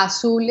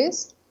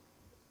Azules,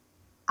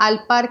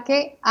 al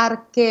Parque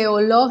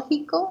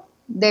Arqueológico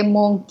de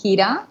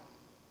Monquirá,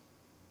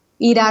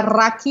 ir a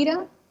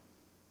Ráquira,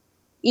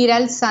 ir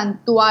al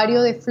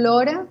Santuario de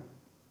Flora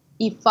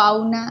y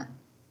Fauna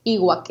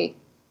Iguaqué.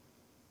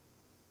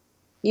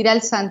 Ir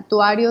al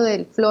Santuario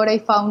de Flora y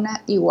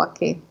Fauna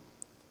Iguaqué.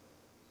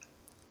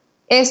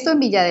 Esto en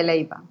Villa de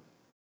Leyva.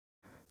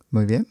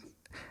 Muy bien.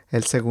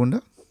 ¿El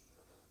segundo?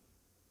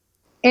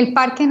 El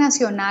Parque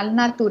Nacional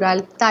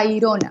Natural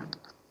Tayrona.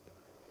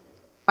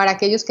 Para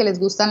aquellos que les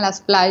gustan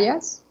las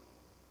playas,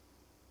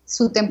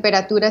 su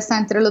temperatura está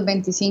entre los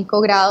 25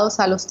 grados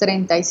a los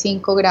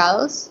 35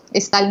 grados,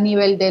 está al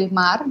nivel del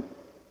mar,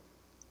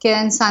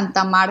 queda en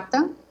Santa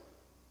Marta,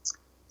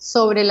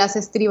 sobre las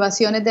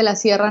estribaciones de la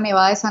Sierra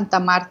Nevada de Santa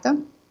Marta,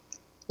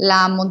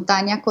 la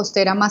montaña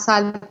costera más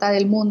alta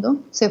del mundo.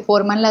 Se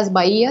forman las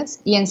bahías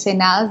y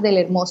ensenadas del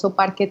hermoso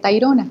Parque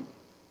Tayrona.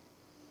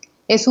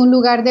 Es un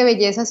lugar de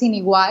belleza sin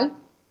igual,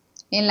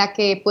 en la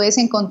que puedes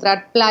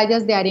encontrar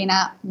playas de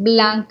arena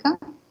blanca,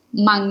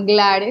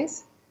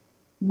 manglares,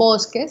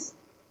 bosques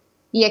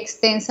y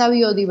extensa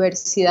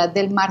biodiversidad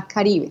del Mar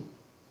Caribe.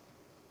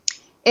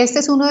 Este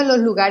es uno de los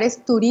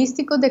lugares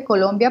turísticos de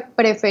Colombia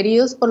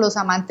preferidos por los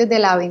amantes de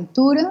la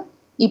aventura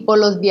y por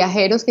los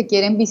viajeros que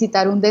quieren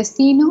visitar un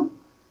destino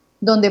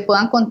donde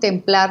puedan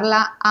contemplar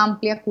la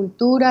amplia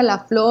cultura, la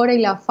flora y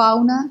la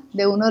fauna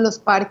de uno de los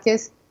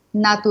parques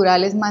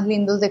naturales más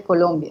lindos de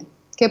Colombia.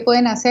 ¿Qué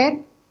pueden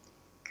hacer?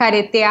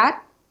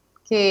 Caretear,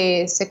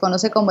 que se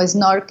conoce como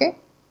snorkel,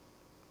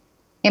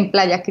 en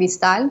Playa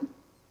Cristal,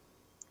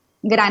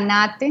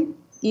 Granate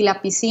y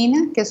La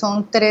Piscina, que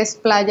son 3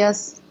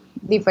 playas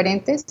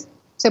diferentes.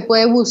 Se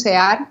puede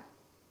bucear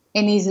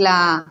en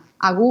Isla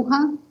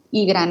Aguja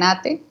y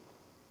Granate,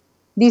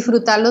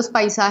 disfrutar los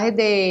paisajes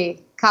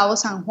de Cabo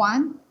San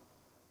Juan,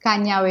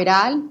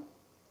 Cañaveral,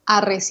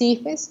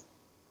 arrecifes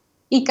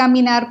y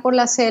caminar por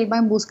la selva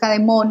en busca de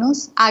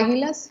monos,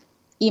 águilas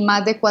y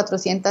más de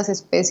 400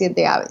 especies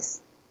de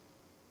aves.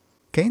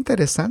 Qué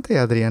interesante,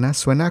 Adriana.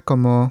 Suena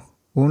como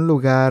un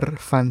lugar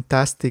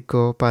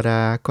fantástico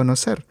para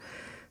conocer.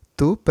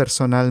 ¿Tú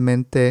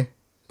personalmente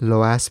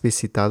lo has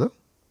visitado?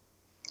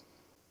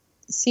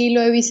 Sí,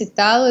 lo he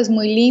visitado, es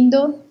muy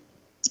lindo.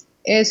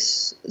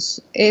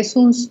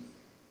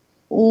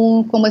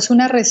 Como es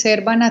una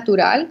reserva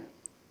natural,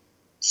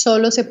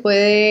 solo se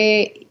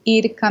puede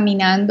ir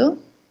caminando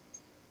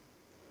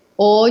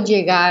o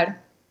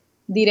llegar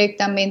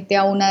directamente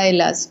a una de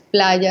las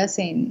playas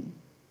en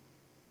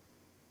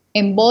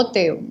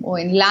bote o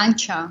en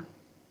lancha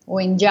o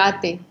en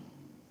yate.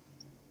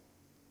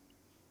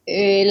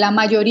 La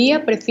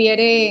mayoría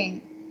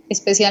prefiere,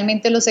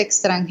 especialmente los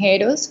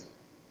extranjeros,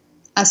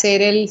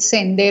 hacer el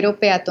sendero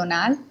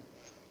peatonal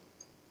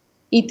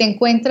y te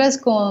encuentras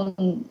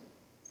con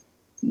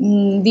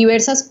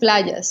diversas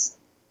playas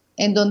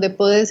en donde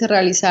puedes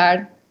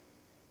realizar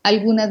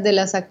algunas de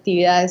las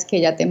actividades que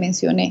ya te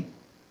mencioné.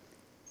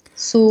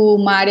 Su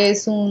mar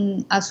es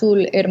un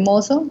azul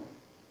hermoso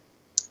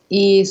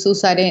y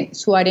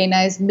su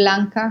arena es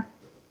blanca.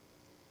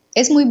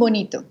 Es muy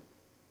bonito,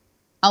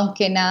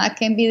 aunque nada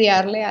que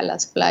envidiarle a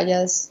las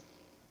playas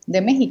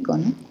de México,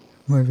 ¿no?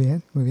 Muy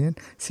bien, muy bien.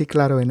 Sí,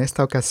 claro, en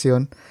esta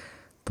ocasión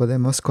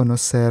podemos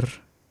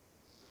conocer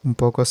un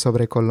poco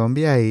sobre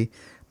Colombia y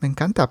me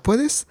encanta.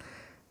 ¿Puedes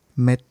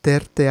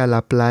meterte a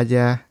la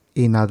playa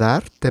y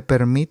nadar? ¿Te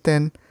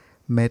permiten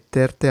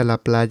meterte a la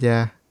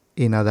playa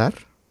y nadar?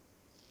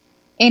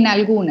 En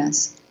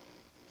algunas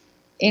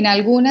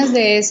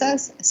de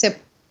esas se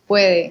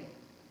puede,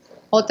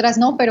 otras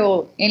no,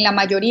 pero en la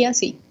mayoría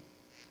sí.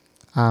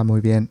 Ah,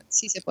 muy bien.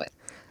 Sí se puede.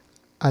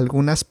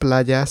 Algunas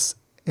playas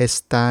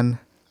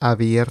están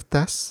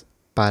abiertas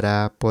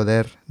para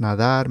poder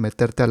nadar,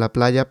 meterte a la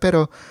playa,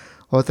 pero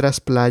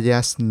otras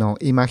playas no.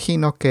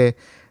 Imagino que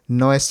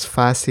no es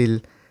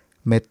fácil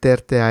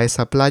meterte a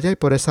esa playa y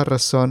por esa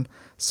razón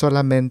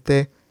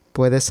solamente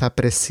puedes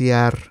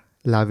apreciar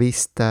la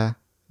vista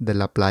de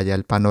la playa,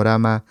 el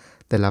panorama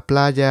de la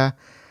playa,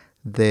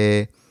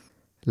 de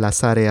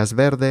las áreas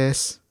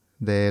verdes,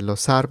 de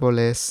los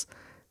árboles.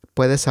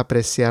 Puedes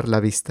apreciar la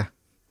vista.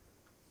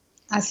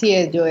 Así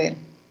es, Joel.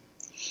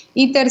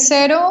 Y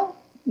tercero,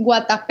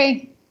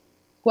 Guatapé.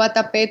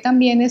 Guatapé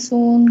también es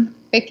un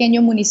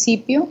pequeño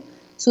municipio.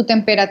 Su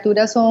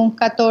temperatura son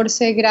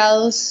 14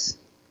 grados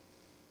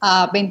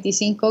a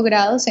 25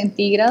 grados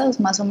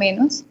centígrados, más o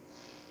menos.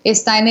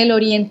 Está en el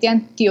oriente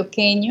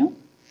antioqueño,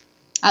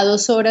 a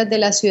 2 horas de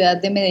la ciudad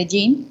de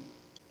Medellín.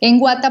 En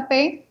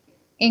Guatapé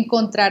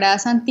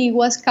encontrarás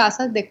antiguas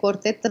casas de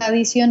corte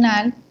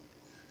tradicional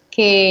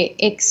que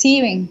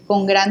exhiben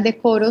con gran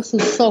decoro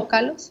sus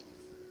zócalos.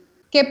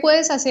 ¿Qué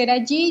puedes hacer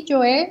allí,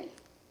 Joel?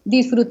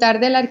 disfrutar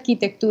de la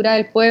arquitectura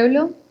del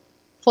pueblo,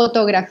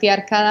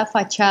 fotografiar cada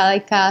fachada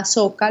y cada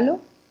zócalo,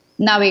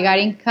 navegar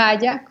en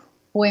kayak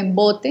o en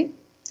bote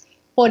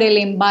por el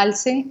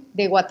embalse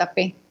de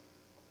Guatapé.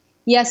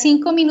 Y a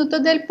 5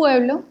 minutos del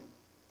pueblo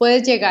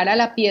puedes llegar a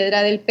la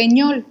Piedra del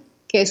Peñol,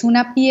 que es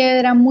una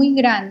piedra muy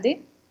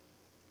grande,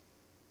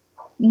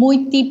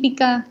 muy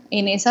típica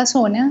en esa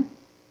zona,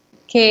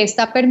 que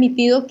está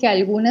permitido que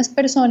algunas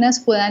personas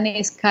puedan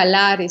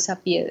escalar esa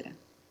piedra.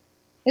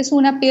 Es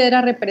una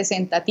piedra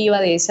representativa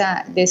de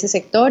ese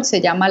sector,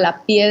 se llama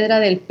la Piedra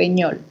del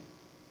Peñol.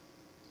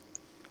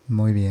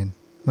 Muy bien,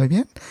 muy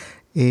bien.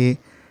 Y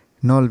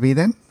no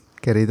olviden,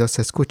 queridos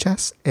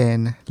escuchas,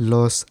 en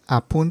los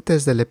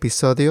apuntes del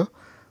episodio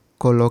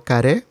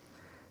colocaré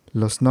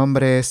los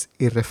nombres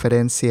y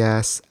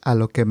referencias a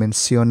lo que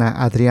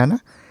menciona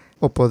Adriana,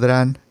 o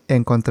podrán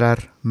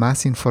encontrar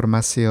más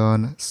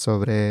información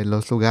sobre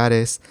los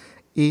lugares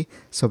y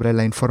sobre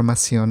la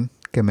información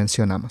que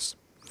mencionamos.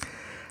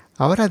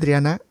 Ahora,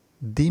 Adriana,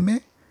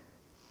 dime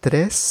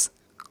 3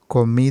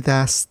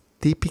 comidas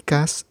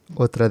típicas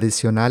o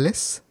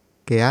tradicionales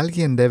que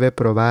alguien debe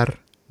probar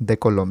de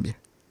Colombia.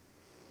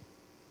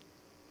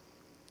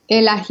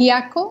 El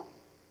ajiaco,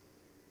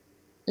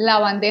 la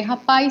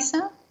bandeja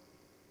paisa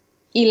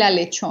y la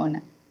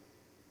lechona.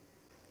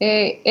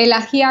 El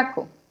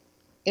ajiaco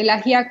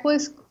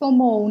es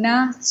como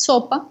una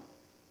sopa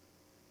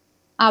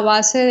a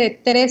base de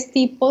 3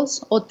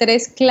 tipos o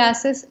 3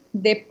 clases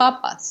de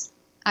papas.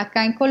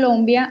 Acá en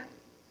Colombia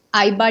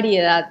hay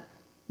variedad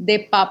de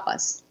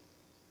papas.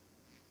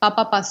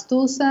 Papa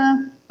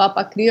pastusa,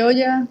 papa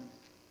criolla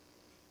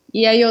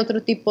y hay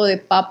otro tipo de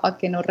papa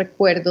que no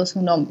recuerdo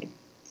su nombre.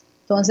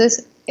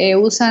 Entonces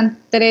usan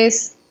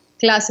 3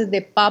 clases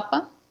de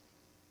papa.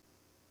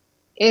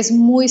 Es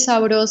muy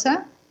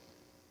sabrosa.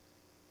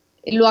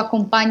 Lo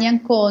acompañan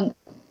con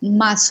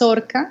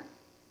mazorca,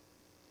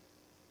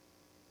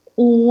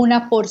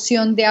 una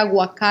porción de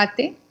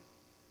aguacate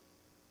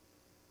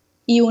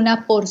y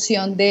una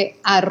porción de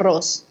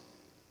arroz.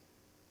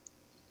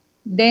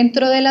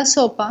 Dentro de la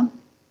sopa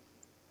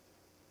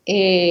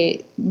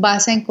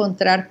vas a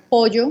encontrar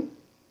pollo,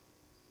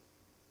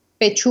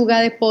 pechuga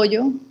de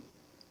pollo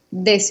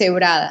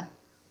deshebrada.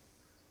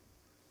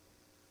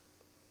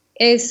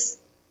 Es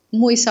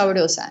muy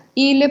sabrosa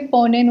y le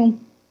ponen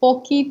un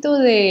poquito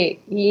de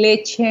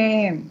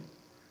leche,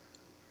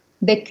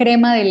 de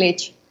crema de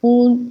leche.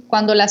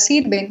 Cuando la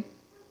sirven,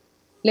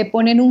 le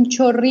ponen un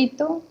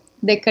chorrito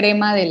de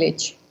crema de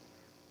leche.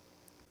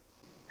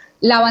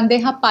 La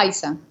bandeja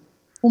paisa,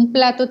 un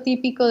plato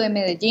típico de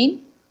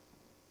Medellín,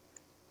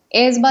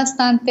 es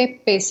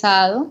bastante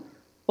pesado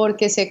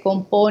porque se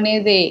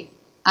compone de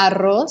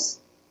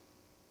arroz,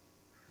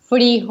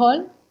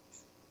 frijol,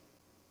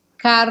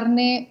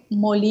 carne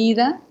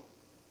molida,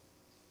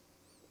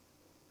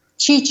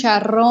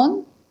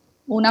 chicharrón,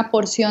 una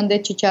porción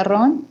de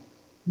chicharrón,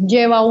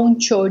 lleva un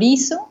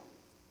chorizo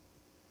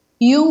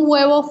y un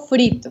huevo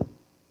frito.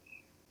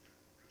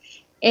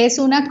 Es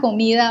una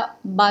comida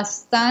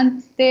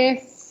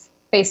bastante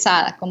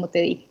pesada, como te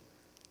dije,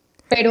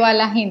 pero a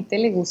la gente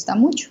le gusta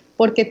mucho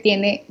porque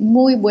tiene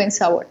muy buen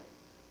sabor.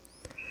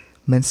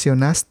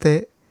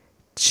 Mencionaste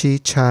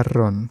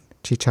chicharrón.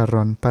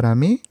 Chicharrón. Para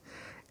mí,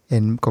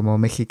 como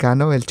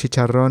mexicano, el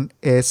chicharrón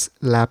es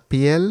la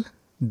piel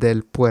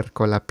del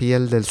puerco, la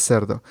piel del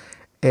cerdo.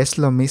 ¿Es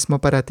lo mismo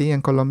para ti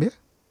en Colombia?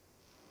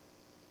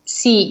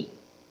 Sí,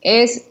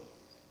 es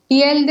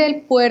piel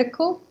del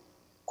puerco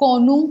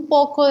con un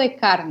poco de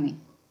carne.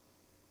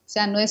 O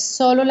sea, no es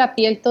solo la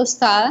piel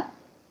tostada,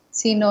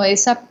 sino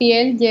esa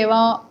piel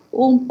lleva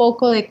un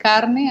poco de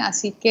carne,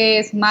 así que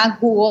es más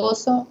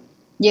jugoso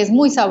y es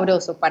muy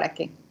sabroso. ¿Para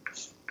qué?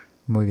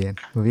 Muy bien,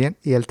 muy bien.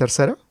 ¿Y el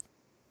tercero?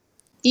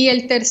 Y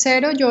el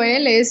tercero,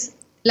 Joel, es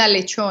la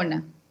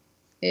lechona.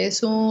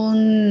 Es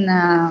un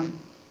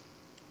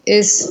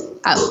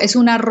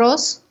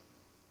arroz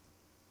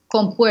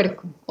con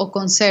puerco o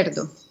con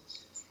cerdo,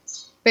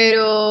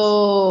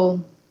 pero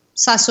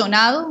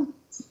sazonado,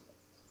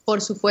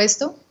 por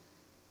supuesto.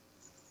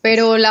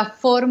 Pero la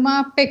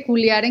forma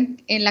peculiar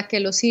en la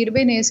que lo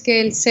sirven es que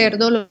el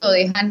cerdo lo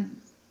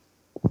dejan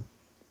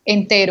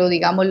entero,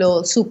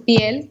 digámoslo, su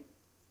piel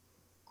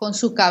con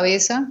su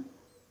cabeza,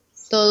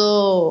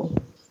 todo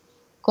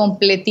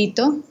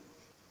completito.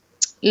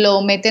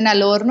 Lo meten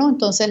al horno,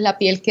 entonces la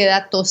piel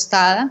queda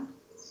tostada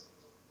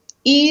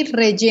y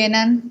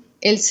rellenan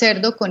el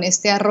cerdo con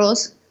este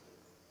arroz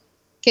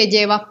que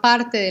lleva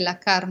parte de la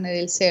carne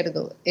del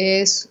cerdo.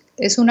 Es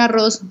un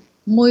arroz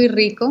muy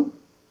rico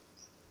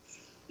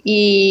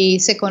y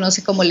se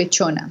conoce como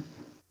lechona.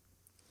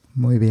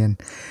 Muy bien.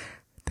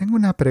 Tengo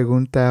una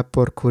pregunta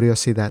por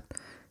curiosidad.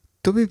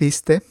 ¿Tú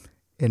viviste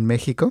en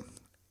México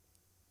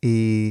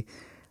y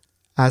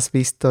has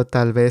visto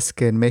tal vez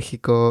que en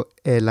México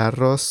el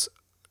arroz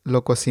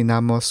lo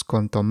cocinamos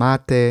con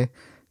tomate,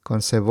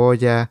 con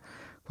cebolla?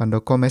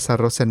 Cuando comes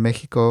arroz en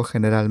México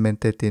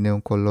generalmente tiene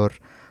un color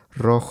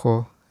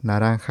rojo,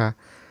 naranja.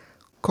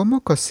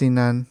 ¿Cómo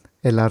cocinan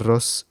el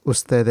arroz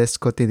ustedes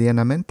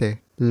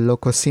cotidianamente? ¿Lo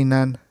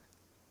cocinan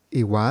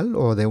igual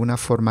o de una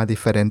forma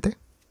diferente?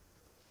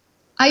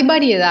 Hay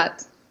variedad.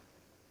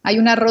 Hay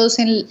un arroz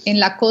en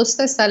la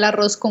costa, está el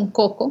arroz con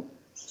coco,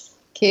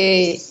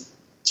 que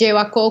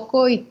lleva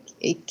coco y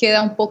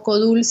queda un poco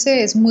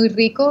dulce, es muy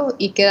rico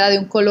y queda de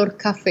un color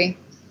café.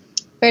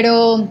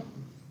 Pero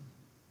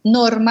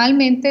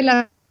normalmente el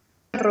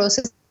arroz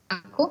es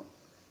blanco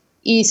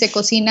y se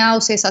cocina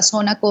o se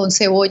sazona con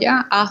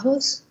cebolla,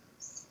 ajos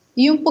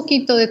y un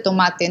poquito de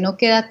tomate, no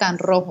queda tan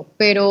rojo,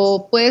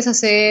 pero puedes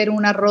hacer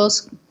un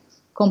arroz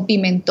con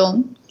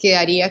pimentón que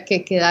haría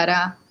que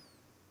quedara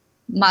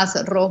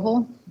más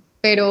rojo,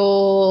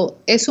 pero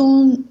es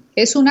un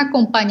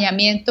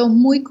acompañamiento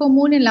muy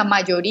común en la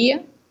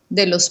mayoría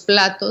de los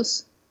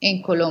platos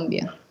en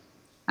Colombia.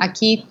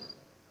 Aquí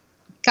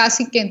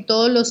casi que en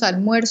todos los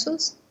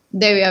almuerzos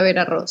debe haber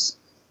arroz.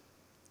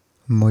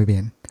 Muy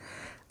bien.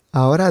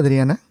 Ahora,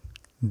 Adriana,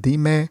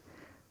 dime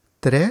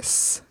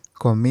 3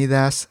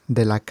 comidas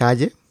de la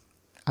calle,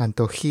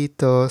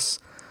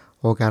 antojitos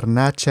o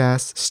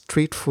garnachas,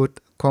 street food,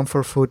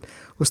 comfort food.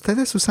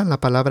 ¿Ustedes usan la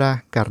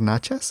palabra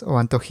garnachas o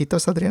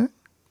antojitos, Adriana?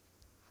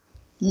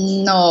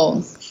 No,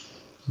 Muy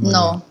bien.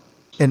 no.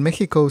 En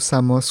México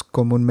usamos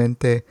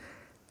comúnmente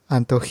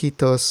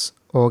antojitos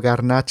o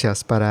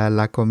garnachas para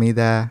la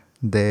comida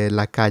de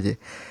la calle.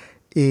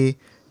 Y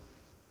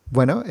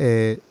bueno,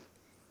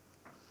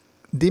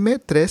 dime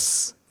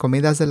 3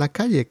 comidas de la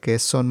calle que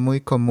son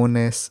muy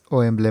comunes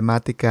o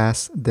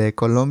emblemáticas de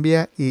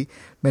Colombia y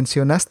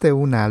mencionaste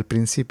una al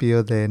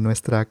principio de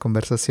nuestra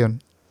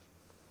conversación.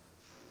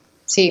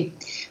 Sí.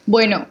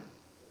 Bueno,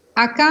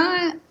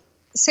 acá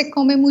se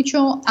come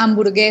mucho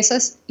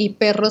hamburguesas y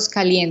perros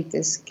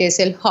calientes, que es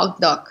el hot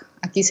dog.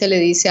 Aquí se le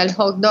dice al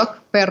hot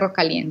dog perro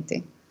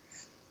caliente.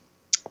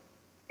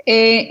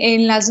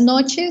 En las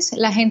noches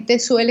la gente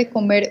suele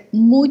comer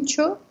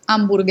mucho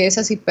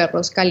hamburguesas y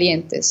perros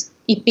calientes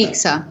y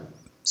pizza.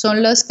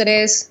 Son los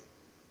 3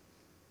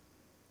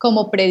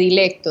 como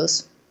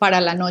predilectos para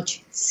la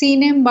noche.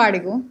 Sin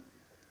embargo,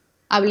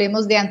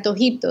 hablemos de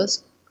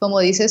antojitos, como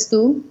dices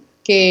tú,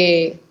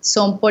 que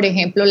son, por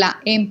ejemplo, la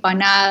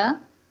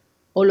empanada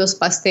o los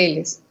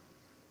pasteles.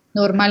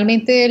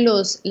 Normalmente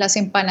las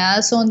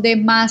empanadas son de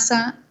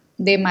masa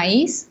de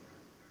maíz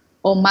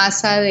o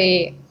masa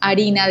de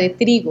harina de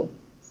trigo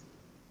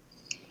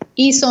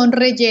y son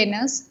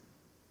rellenas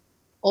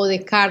o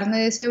de carne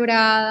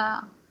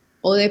deshebrada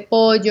o de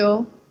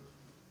pollo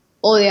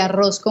o de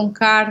arroz con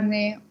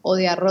carne o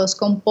de arroz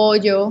con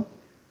pollo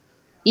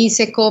y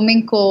se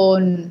comen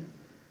con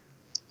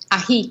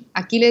ají.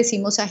 Aquí le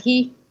decimos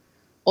ají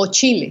o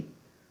chile,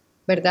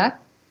 ¿verdad?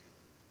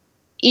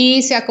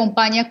 Y se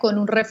acompaña con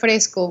un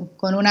refresco,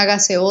 con una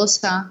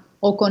gaseosa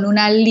o con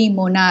una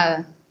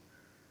limonada.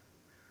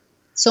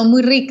 Son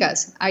muy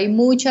ricas, hay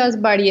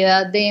muchas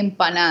variedad de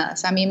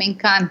empanadas, a mí me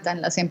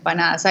encantan las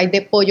empanadas, hay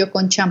de pollo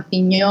con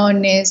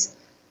champiñones,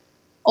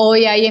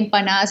 hoy hay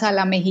empanadas a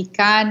la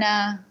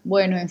mexicana,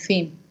 bueno, en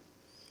fin.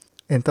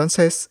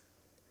 Entonces,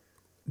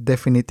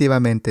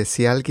 definitivamente,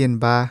 si alguien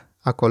va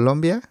a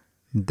Colombia,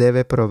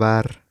 debe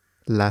probar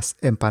las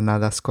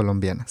empanadas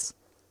colombianas.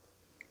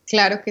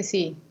 Claro que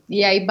sí,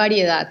 y hay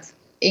variedad.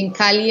 En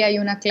Cali hay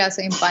una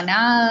clase de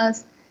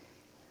empanadas,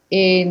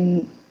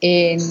 en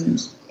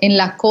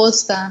la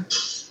costa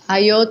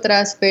hay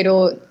otras,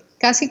 pero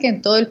casi que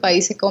en todo el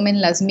país se comen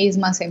las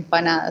mismas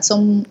empanadas.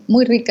 Son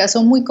muy ricas,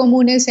 son muy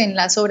comunes en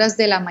las horas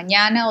de la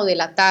mañana o de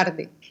la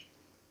tarde.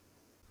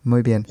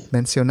 Muy bien.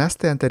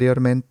 Mencionaste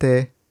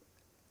anteriormente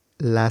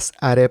las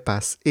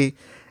arepas y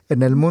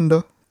en el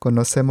mundo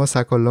conocemos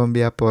a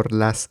Colombia por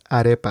las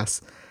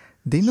arepas.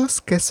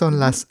 Dinos qué son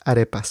las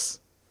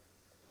arepas.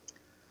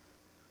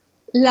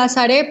 Las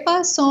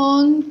arepas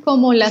son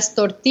como las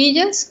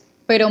tortillas,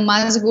 pero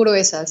más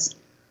gruesas.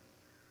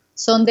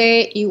 Son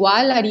de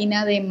igual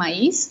harina de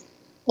maíz,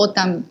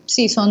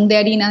 sí, son de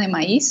harina de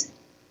maíz.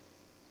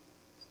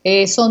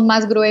 Son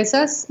más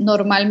gruesas,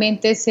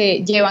 normalmente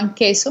se llevan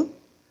queso,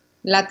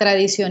 la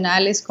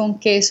tradicional es con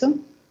queso.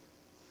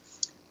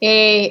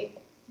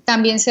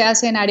 También se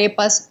hacen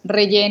arepas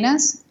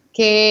rellenas,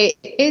 que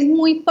es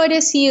muy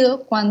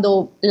parecido.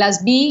 Cuando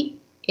las vi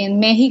en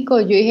México,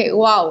 yo dije,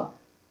 wow,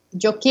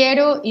 yo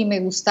quiero y me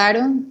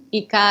gustaron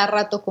y cada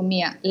rato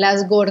comía.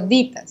 Las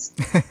gorditas.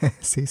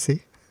 Sí,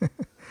 sí.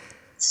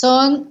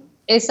 Son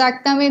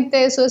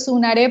exactamente eso, es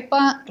una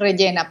arepa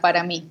rellena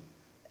para mí.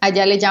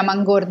 Allá le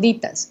llaman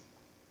gorditas.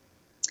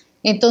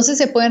 Entonces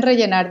se pueden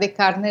rellenar de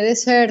carne de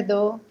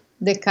cerdo,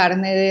 de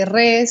carne de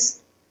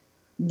res,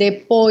 de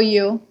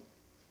pollo,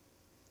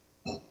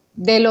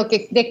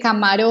 de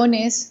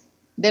camarones,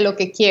 de lo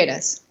que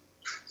quieras.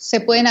 Se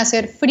pueden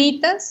hacer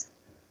fritas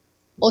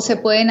o se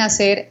pueden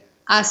hacer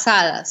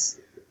asadas.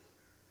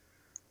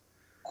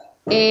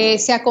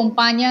 Se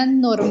acompañan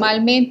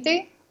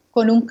normalmente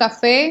con un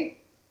café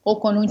o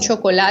con un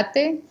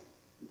chocolate,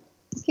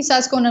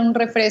 quizás con un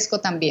refresco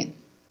también.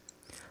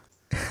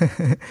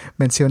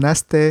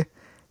 Mencionaste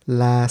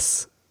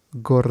las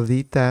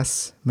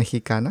gorditas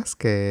mexicanas,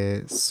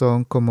 que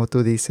son, como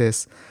tú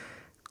dices,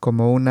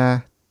 como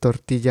una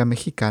tortilla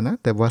mexicana.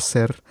 Debo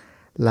hacer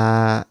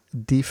la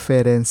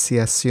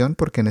diferenciación,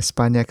 porque en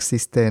España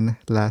existen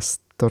las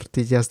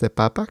tortillas de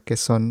papa, que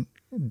son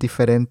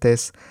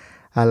diferentes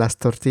a las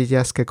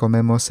tortillas que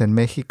comemos en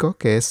México,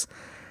 que es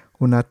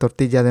una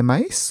tortilla de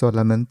maíz,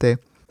 solamente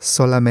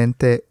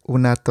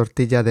una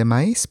tortilla de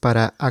maíz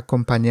para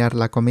acompañar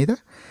la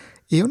comida.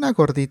 Y una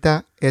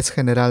gordita es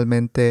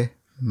generalmente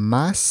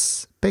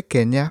más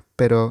pequeña,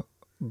 pero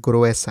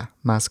gruesa,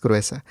 más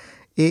gruesa.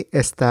 Y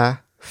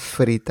está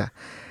frita.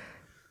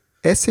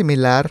 Es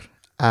similar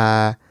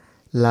a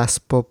las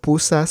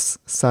pupusas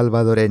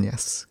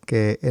salvadoreñas,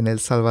 que en El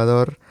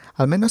Salvador,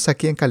 al menos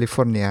aquí en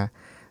California,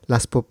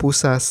 las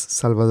pupusas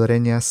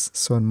salvadoreñas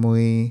son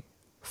muy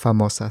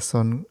famosas,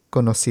 son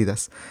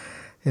conocidas.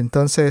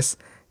 Entonces,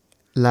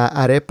 la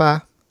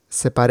arepa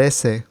se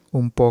parece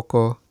un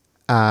poco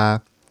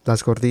a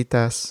las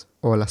gorditas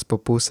o las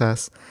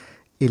pupusas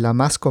y la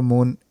más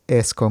común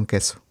es con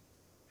queso.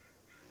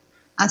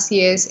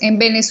 Así es. En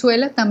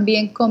Venezuela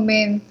también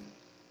comen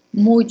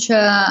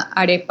mucha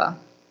arepa.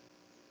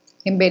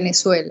 En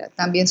Venezuela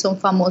también son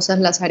famosas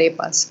las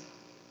arepas.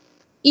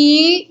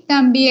 Y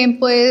también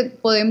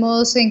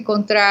podemos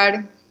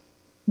encontrar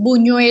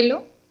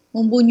buñuelo.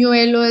 Un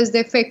buñuelo es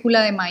de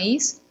fécula de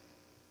maíz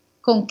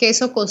con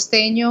queso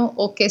costeño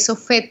o queso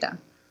feta.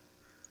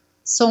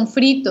 Son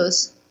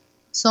fritos,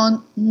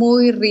 son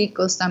muy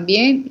ricos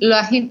también.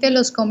 La gente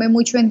los come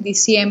mucho en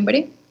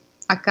diciembre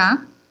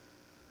acá,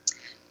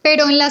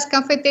 pero en las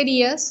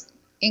cafeterías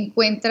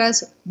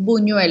encuentras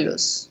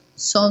buñuelos.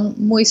 Son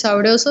muy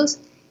sabrosos.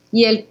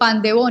 Y el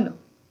pan de bono.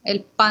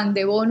 El pan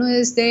de bono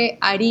es de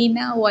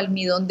harina o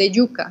almidón de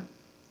yuca.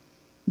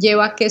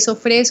 Lleva queso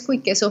fresco y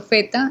queso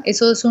feta.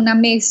 Eso es una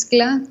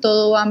mezcla,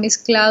 todo va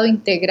mezclado,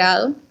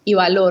 integrado y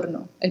va al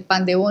horno. El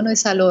pan de bono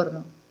es al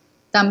horno.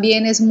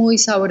 También es muy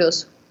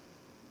sabroso.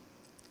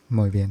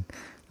 Muy bien.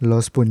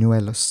 Los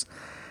buñuelos.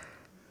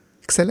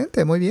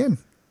 Excelente, muy bien.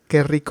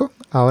 Qué rico.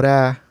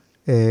 Ahora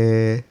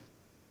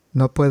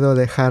no puedo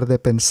dejar de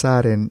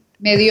pensar en...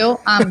 Me dio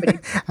hambre.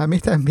 A mí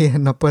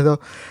también no puedo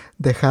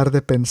dejar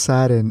de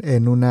pensar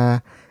en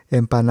una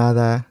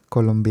empanada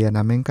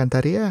colombiana. Me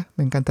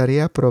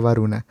encantaría probar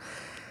una.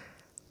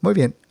 Muy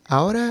bien,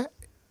 ahora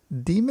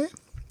dime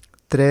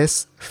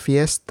 3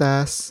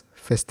 fiestas,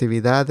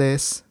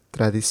 festividades,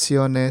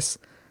 tradiciones,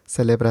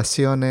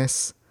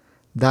 celebraciones,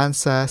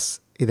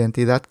 danzas,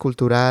 identidad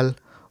cultural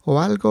o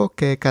algo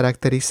que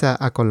caracteriza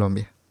a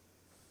Colombia.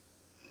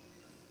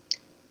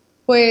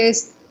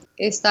 Pues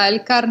está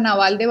el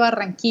Carnaval de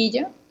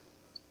Barranquilla.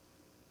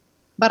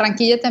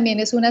 Barranquilla también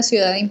es una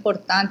ciudad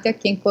importante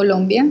aquí en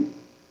Colombia.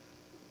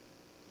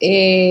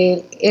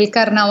 El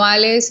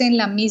carnaval es en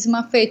la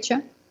misma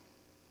fecha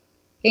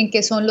en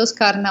que son los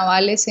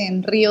carnavales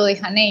en Río de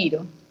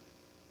Janeiro.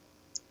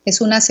 Es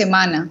una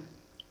semana.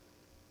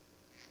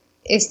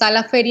 Está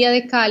la Feria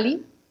de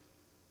Cali.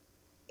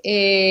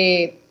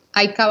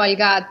 Hay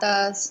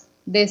cabalgatas,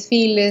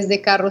 desfiles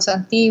de carros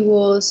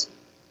antiguos,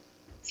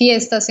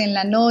 fiestas en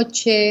la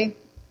noche,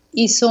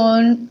 y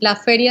la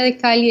Feria de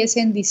Cali es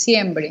en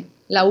diciembre,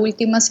 la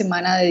última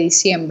semana de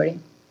diciembre.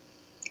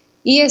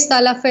 Y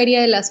está la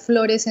Feria de las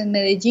Flores en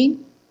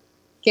Medellín,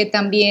 que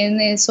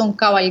también son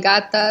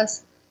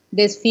cabalgatas,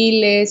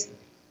 desfiles.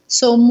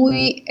 Son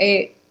muy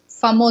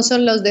famosos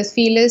los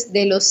desfiles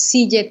de los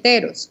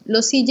silleteros.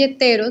 Los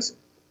silleteros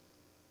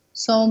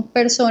son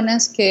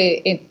personas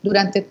que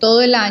durante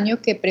todo el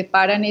año que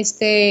preparan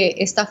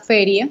esta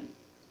feria,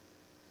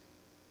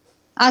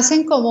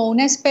 hacen como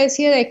una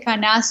especie de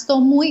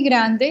canasto muy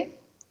grande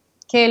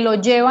que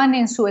lo llevan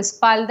en su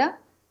espalda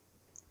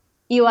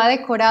y va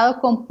decorado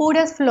con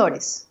puras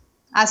flores.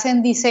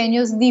 Hacen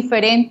diseños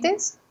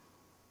diferentes,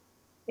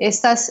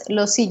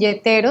 los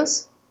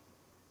silleteros,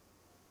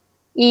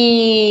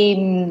 y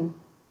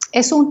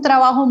es un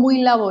trabajo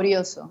muy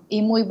laborioso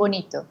y muy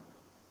bonito.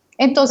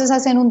 Entonces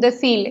hacen un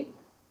desfile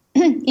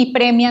y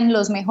premian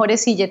los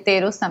mejores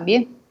silleteros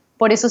también.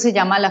 Por eso se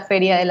llama la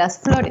Feria de las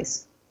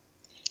Flores.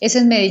 Es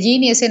en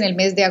Medellín y es en el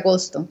mes de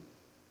agosto.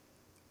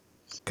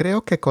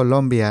 Creo que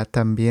Colombia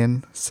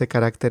también se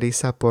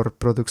caracteriza por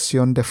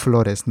producción de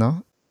flores,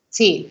 ¿no?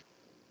 Sí,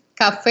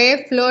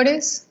 café,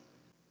 flores,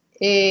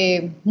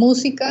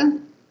 música,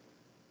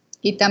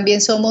 y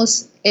también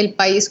somos el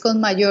país con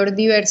mayor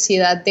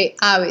diversidad de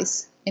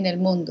aves en el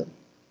mundo.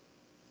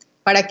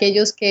 Para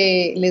aquellos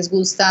que les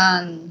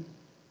gustan,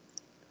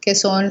 que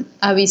son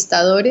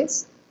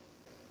avistadores,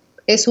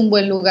 es un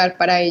buen lugar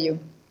para ello.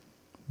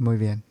 Muy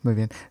bien, muy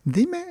bien.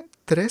 Dime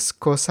 3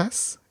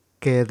 cosas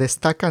que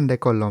destacan de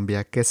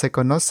Colombia, que se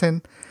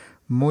conocen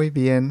muy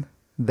bien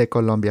de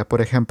Colombia. Por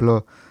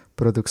ejemplo,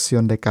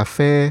 producción de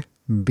café,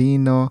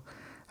 vino,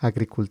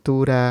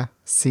 agricultura,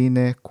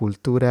 cine,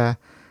 cultura,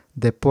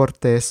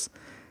 deportes.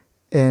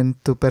 En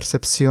tu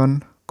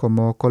percepción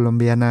como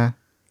colombiana,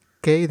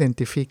 ¿qué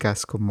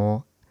identificas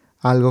como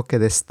algo que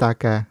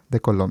destaca de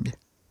Colombia?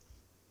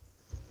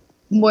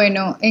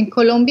 Bueno, en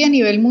Colombia a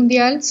nivel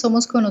mundial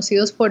somos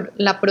conocidos por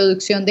la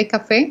producción de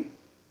café,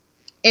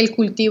 el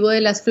cultivo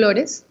de las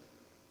flores.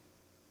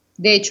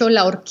 De hecho,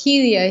 la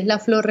orquídea es la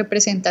flor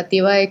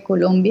representativa de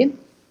Colombia.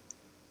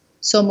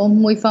 Somos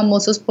muy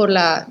famosos por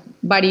la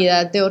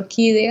variedad de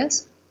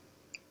orquídeas.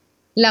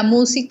 La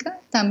música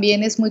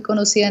también es muy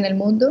conocida en el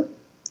mundo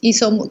y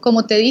somos,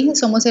 como te dije,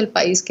 somos el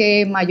país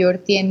que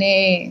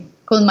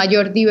con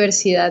mayor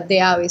diversidad de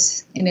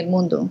aves en el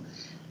mundo.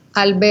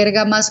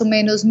 Alberga más o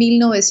menos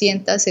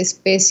 1900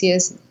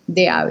 especies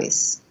de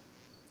aves.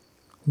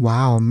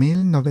 Wow,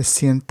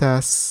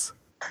 1900.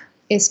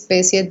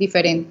 Especies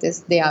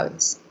diferentes de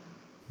aves.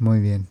 Muy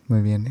bien,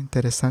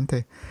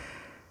 interesante.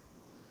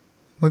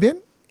 Muy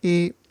bien,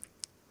 y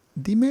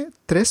dime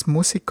tres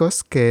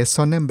músicos que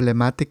son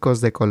emblemáticos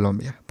de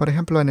Colombia. Por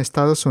ejemplo, en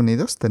Estados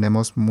Unidos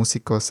tenemos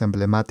músicos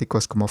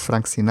emblemáticos como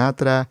Frank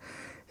Sinatra,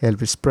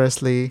 Elvis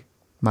Presley,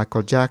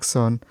 Michael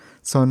Jackson.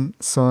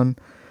 Son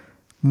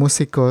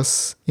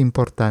músicos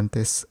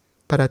importantes.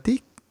 Para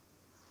ti,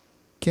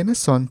 ¿quiénes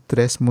son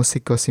tres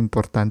músicos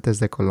importantes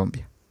de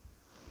Colombia?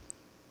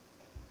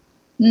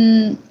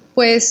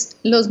 Pues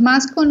los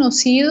más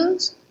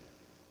conocidos,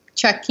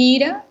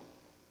 Shakira,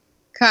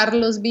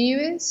 Carlos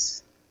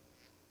Vives,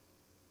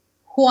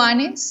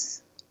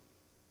 Juanes,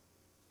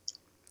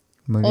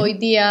 Muy bien. hoy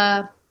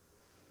día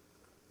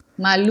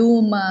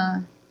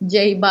Maluma, J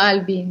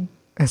Balvin.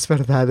 Es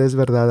verdad. Sí,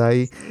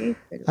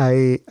 pero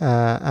Hay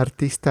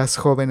artistas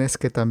jóvenes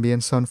que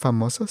también son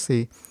famosos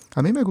y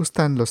a mí me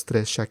gustan los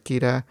tres,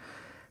 Shakira,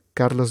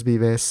 Carlos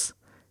Vives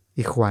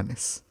y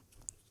Juanes.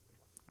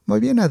 Muy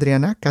bien,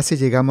 Adriana, casi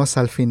llegamos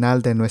al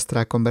final de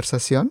nuestra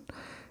conversación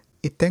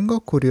y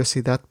tengo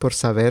curiosidad por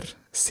saber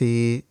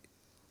si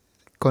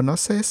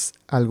conoces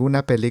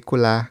alguna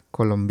película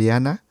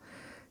colombiana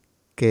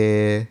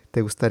que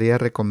te gustaría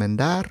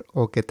recomendar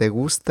o que te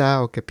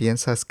gusta o que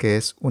piensas que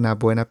es una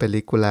buena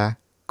película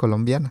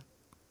colombiana.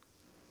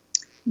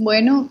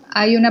 bueno,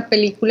 hay una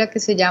película que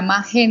se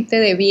llama Gente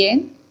de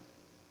Bien,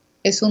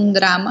 es un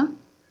drama.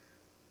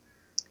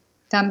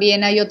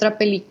 También hay otra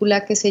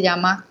película que se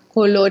llama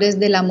Colores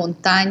de la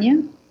Montaña,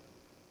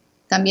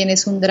 también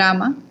es un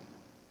drama.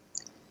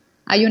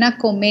 Hay una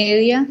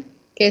comedia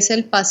que es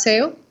El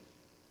Paseo.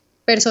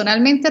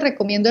 Personalmente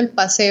recomiendo El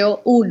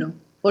Paseo 1,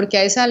 porque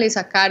a esa le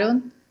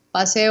sacaron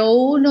Paseo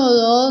 1,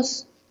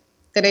 2,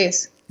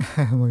 3.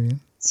 Muy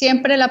bien.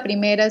 Siempre la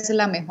primera es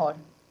la mejor,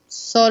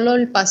 solo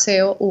El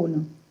Paseo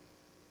 1.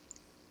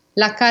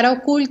 La Cara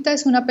Oculta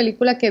es una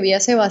película que vi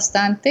hace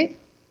bastante,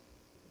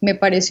 me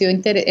pareció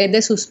es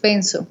de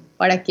suspenso,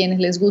 para quienes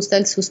les gusta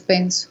el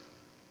suspenso.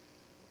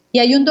 Y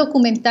hay un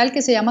documental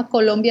que se llama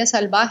Colombia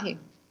Salvaje,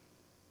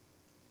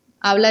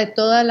 habla de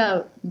toda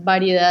la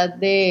variedad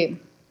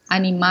de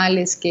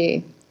animales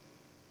que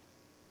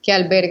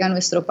alberga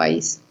nuestro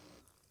país.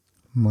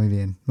 Muy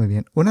bien, muy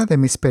bien. Una de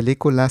mis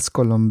películas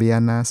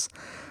colombianas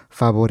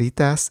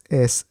favoritas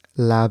es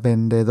La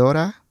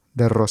Vendedora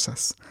de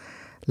Rosas.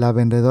 La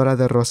Vendedora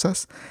de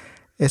Rosas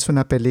es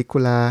una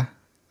película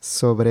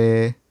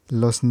sobre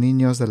los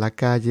niños de la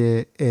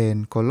calle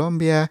en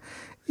Colombia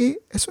y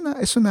es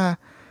una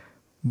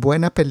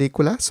buena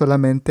película,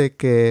 solamente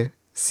que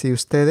si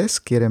ustedes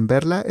quieren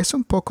verla es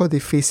un poco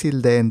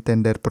difícil de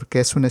entender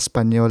porque es un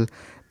español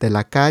de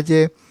la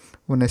calle,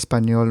 un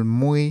español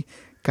muy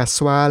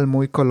casual,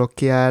 muy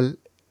coloquial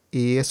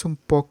y es un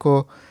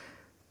poco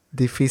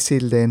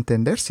difícil de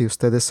entender si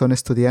ustedes son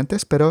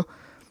estudiantes, pero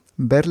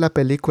ver la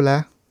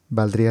película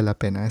valdría la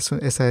pena.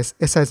 Esa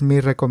es mi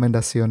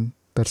recomendación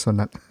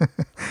personal.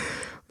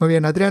 Muy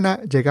bien,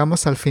 Adriana,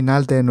 llegamos al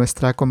final de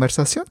nuestra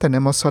conversación.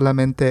 Tenemos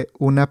solamente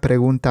una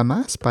pregunta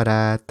más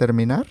para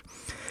terminar.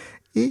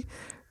 Y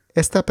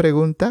esta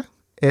pregunta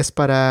es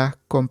para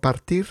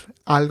compartir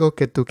algo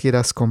que tú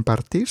quieras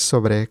compartir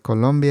sobre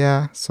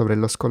Colombia, sobre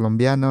los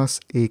colombianos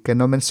y que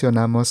no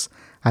mencionamos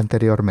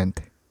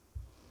anteriormente.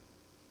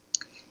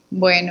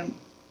 Bueno,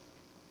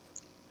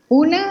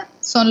 una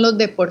son los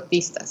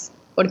deportistas,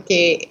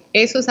 porque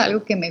eso es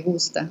algo que me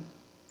gusta.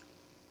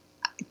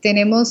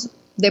 Tenemos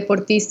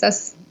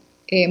deportistas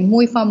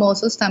muy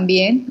famosos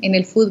también en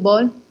el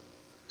fútbol,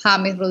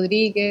 James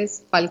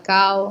Rodríguez,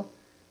 Falcao,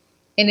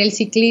 en el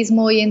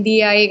ciclismo hoy en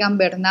día Egan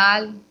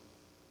Bernal,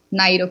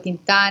 Nairo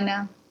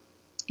Quintana,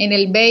 en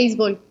el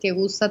béisbol que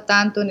gusta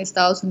tanto en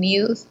Estados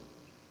Unidos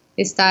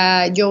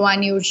está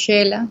Giovanni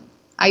Urshela,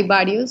 hay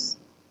varios.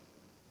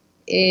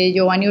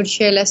 Giovanni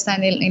Urshela está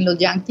en los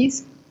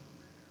Yankees,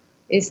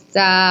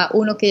 está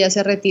uno que ya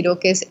se retiró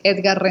que es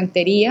Edgar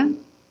Rentería.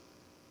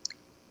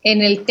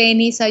 En el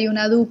tenis hay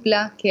una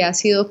dupla que ha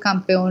sido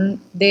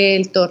campeón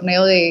del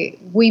torneo de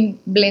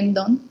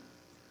Wimbledon,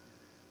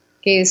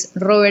 que es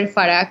Robert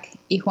Farah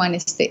y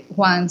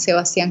Juan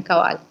Sebastián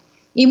Cabal.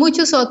 Y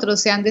muchos otros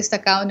se han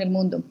destacado en el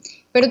mundo.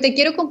 Pero te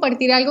quiero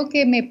compartir algo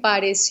que me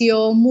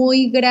pareció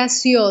muy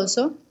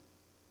gracioso,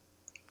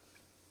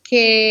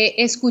 que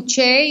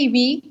escuché y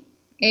vi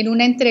en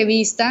una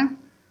entrevista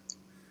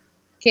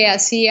que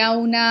hacía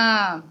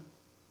una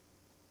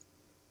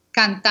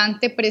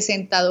cantante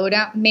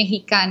presentadora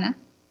mexicana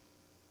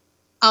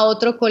a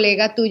otro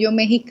colega tuyo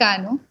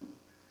mexicano,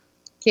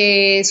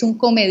 que es un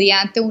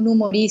comediante, un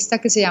humorista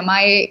que se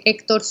llama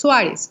Héctor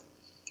Suárez.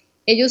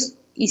 Ellos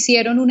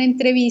hicieron una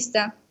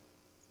entrevista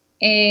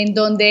en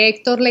donde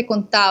Héctor le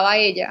contaba a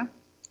ella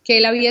que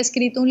él había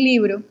escrito un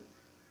libro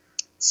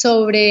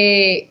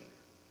sobre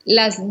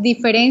las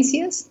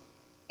diferencias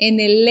en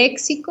el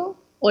léxico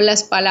o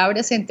las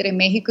palabras entre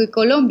México y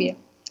Colombia,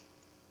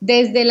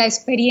 desde la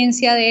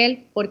experiencia de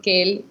él,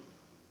 porque él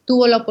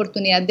tuvo la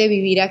oportunidad de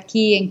vivir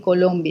aquí en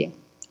Colombia.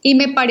 Y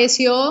me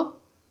pareció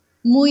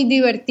muy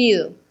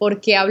divertido,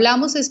 porque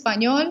hablamos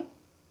español,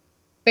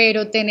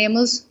 pero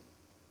tenemos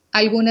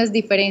algunas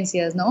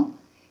diferencias, ¿no?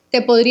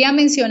 Te podría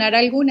mencionar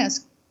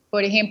algunas.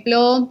 Por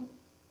ejemplo,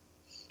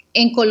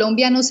 en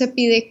Colombia no se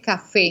pide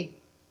café,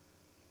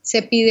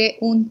 se pide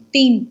un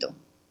tinto,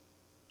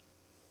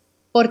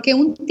 porque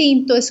un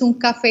tinto es un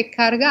café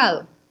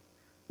cargado.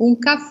 Un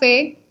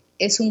café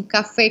es un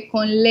café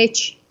con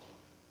leche.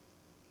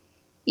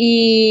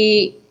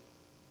 Y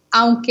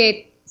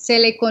aunque se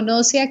le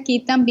conoce aquí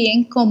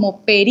también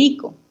como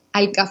perico,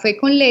 al café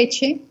con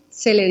leche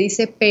se le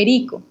dice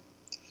perico,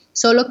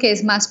 solo que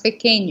es más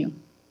pequeño.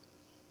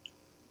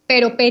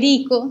 Pero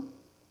perico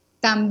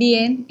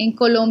también en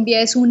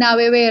Colombia es un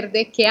ave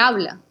verde que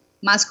habla,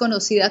 más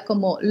conocida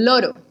como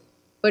loro,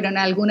 pero en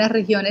algunas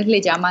regiones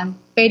le llaman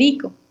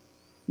perico,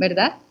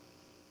 ¿verdad?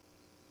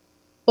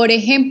 Por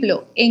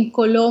ejemplo, en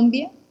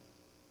Colombia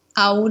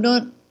a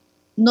uno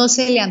no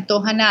se le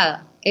antoja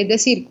nada. Es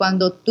decir,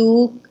 cuando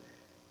tú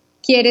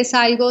quieres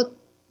algo,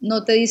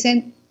 no te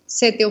dicen,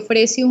 se te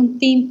ofrece un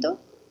tinto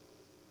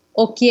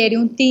o quiere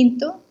un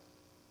tinto,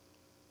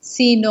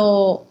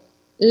 sino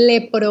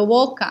le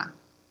provoca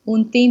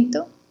un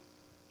tinto.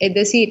 Es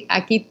decir,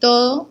 aquí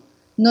todo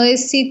no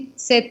es si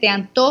se te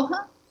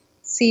antoja,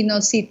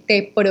 sino si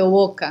te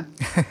provoca.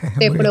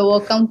 Te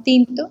provoca un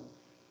tinto.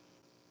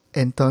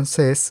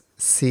 Entonces,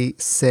 si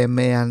se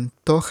me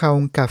antoja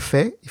un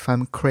café, if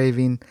I'm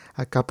craving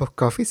a cup of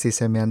coffee, si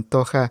se me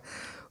antoja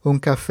un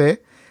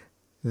café,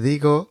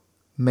 digo,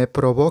 me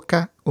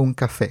provoca un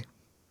café.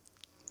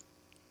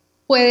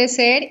 Puede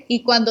ser,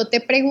 y cuando te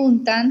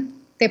preguntan,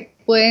 te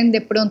pueden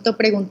de pronto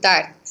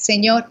preguntar,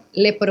 señor,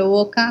 ¿le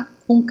provoca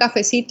un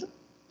cafecito?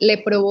 ¿Le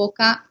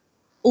provoca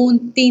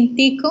un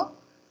tintico?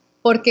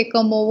 Porque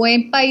como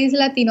buen país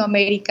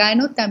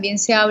latinoamericano también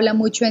se habla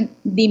mucho en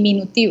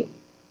diminutivo.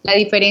 La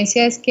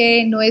diferencia es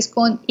que no es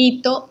con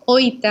ito o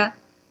ita,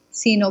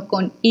 sino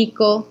con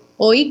ico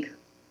o ic.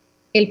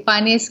 El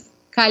pan es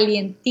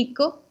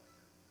calientico,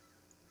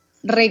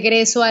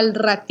 regreso al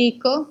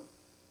ratico.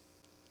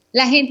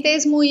 La gente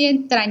es muy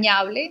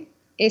entrañable,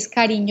 es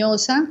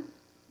cariñosa.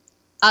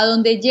 A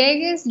donde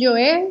llegues,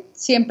 Joel,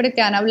 siempre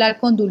te van a hablar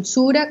con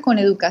dulzura, con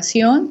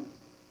educación.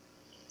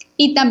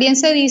 Y también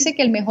se dice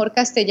que el mejor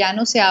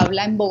castellano se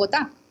habla en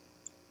Bogotá.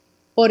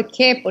 ¿Por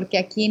qué? Porque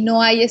aquí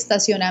no hay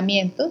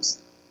estacionamientos,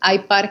 hay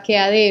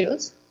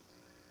parqueaderos,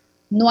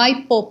 no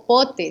hay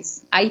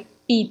popotes, hay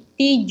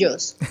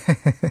pitillos.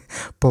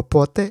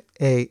 Popote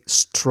e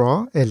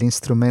straw, el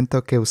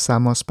instrumento que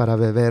usamos para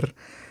beber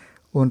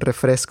un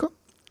refresco.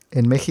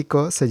 En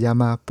México se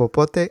llama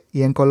popote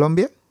y en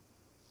Colombia.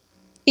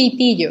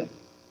 Pitillo.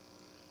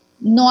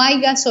 No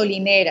hay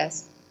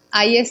gasolineras,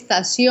 hay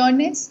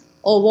estaciones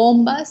o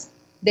bombas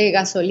de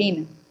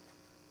gasolina.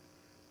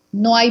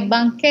 No hay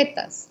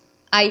banquetas,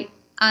 hay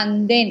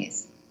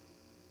andenes.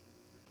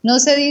 No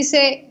se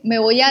dice me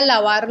voy a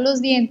lavar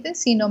los dientes,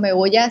 sino me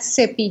voy a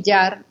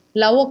cepillar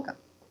la boca.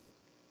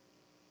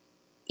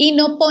 Y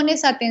no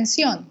pones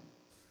atención,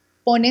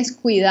 pones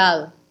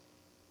cuidado.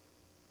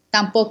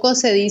 Tampoco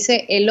se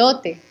dice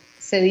elote,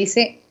 se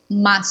dice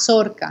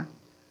mazorca.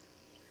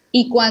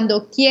 Y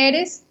cuando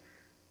quieres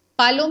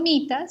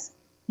palomitas,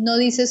 no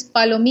dices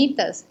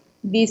palomitas,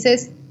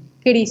 dices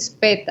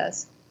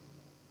crispetas.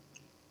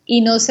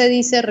 Y no se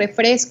dice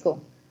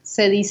refresco,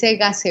 se dice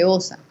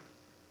gaseosa.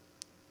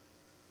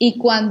 Y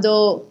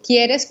cuando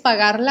quieres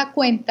pagar la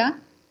cuenta,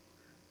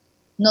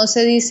 no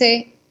se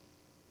dice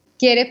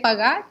quiere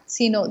pagar,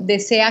 sino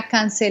desea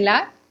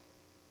cancelar.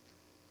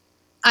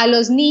 A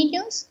los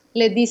niños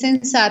les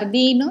dicen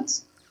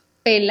sardinos,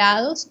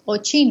 pelados o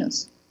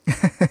chinos.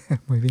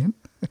 Muy bien.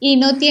 Y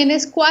no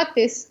tienes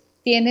cuates,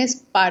 tienes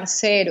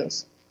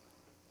parceros.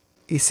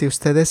 Y si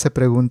ustedes se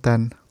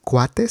preguntan,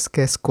 ¿cuates?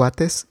 ¿Qué es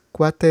cuates?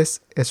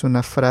 Cuates es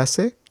una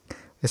frase,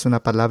 es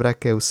una palabra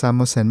que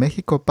usamos en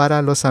México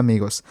para los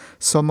amigos.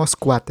 Somos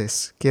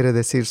cuates, quiere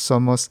decir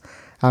somos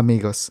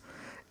amigos.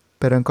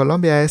 Pero en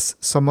Colombia es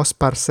somos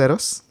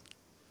parceros.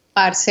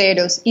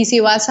 Parceros. Y si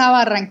vas a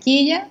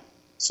Barranquilla,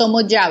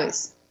 somos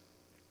llaves.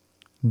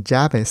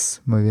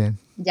 Llaves, muy bien.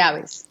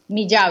 Llaves,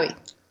 mi llave.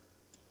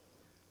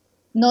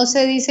 No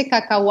se dice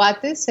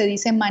cacahuates, se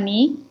dice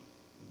maní.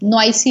 No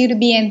hay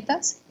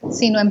sirvientas,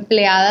 sino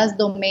empleadas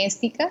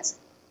domésticas.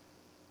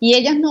 Y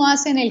ellas no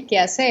hacen el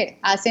quehacer,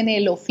 hacen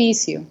el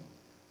oficio.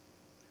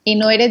 Y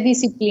no eres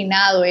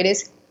disciplinado,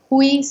 eres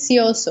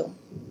juicioso.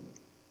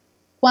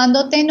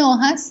 Cuando te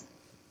enojas,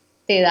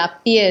 te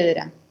da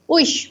piedra.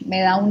 Uy,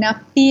 me da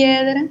una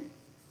piedra,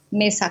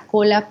 me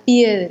sacó la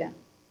piedra.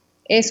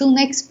 Es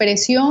una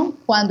expresión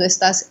cuando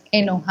estás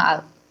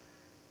enojado.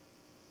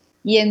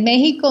 Y en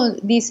México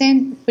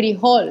dicen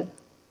frijol,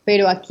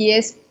 pero aquí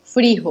es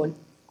frijol,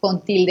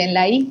 con tilde en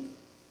la i.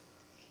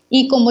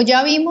 Y como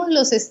ya vimos,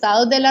 los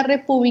estados de la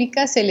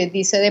República se les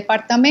dice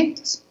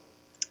departamentos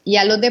y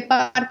a los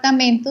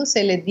departamentos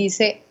se les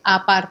dice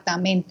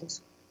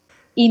apartamentos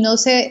y no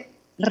se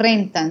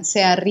rentan,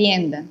 se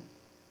arriendan.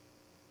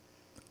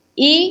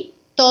 Y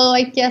todo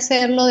hay que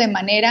hacerlo de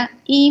manera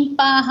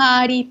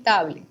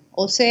impajaritable,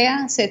 o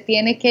sea, se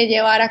tiene que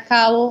llevar a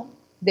cabo,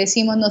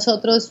 decimos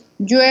nosotros,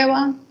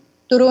 llueva,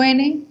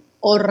 truene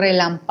o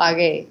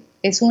relampaguee.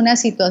 Es una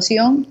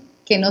situación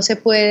que no se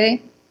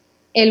puede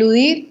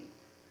eludir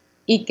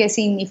y que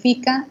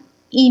significa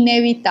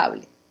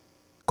inevitable.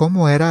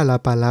 ¿Cómo era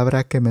la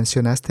palabra que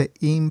mencionaste?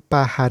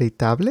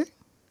 ¿Impajaritable?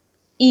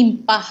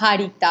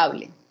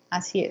 Impajaritable,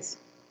 así es.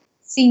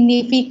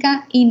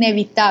 Significa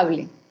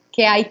inevitable,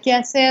 que hay que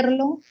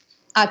hacerlo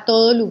a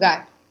todo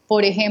lugar.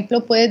 Por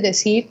ejemplo, puedes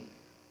decir,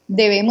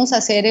 debemos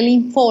hacer el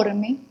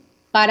informe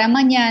para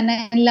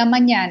mañana en la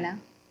mañana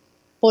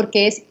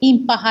porque es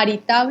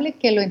impajaritable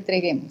que lo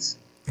entreguemos.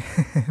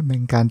 Me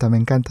encanta, me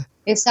encanta.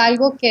 Es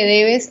algo que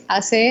debes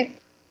hacer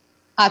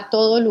a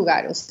todo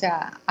lugar, o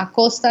sea, a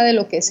costa de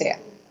lo que sea,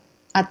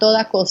 a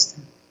toda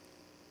costa.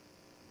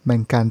 Me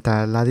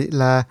encanta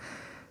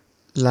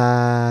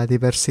la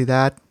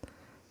diversidad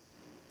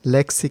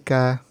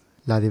léxica,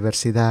 la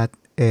diversidad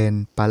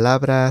en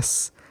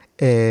palabras,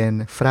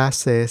 en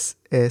frases,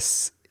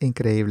 es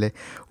increíble.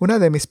 Una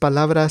de mis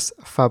palabras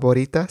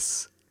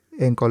favoritas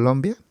en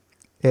Colombia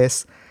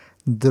es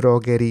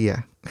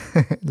droguería.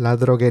 La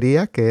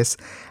droguería, que es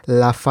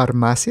la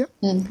farmacia.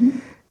 Uh-huh.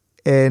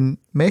 En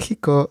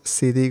México,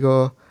 si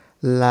digo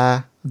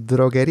la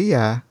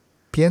droguería,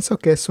 pienso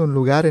que es un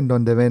lugar en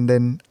donde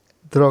venden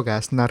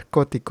drogas,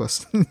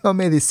 narcóticos, no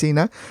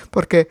medicina,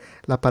 porque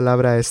la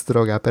palabra es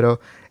droga,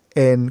 pero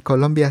en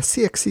Colombia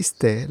sí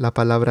existe la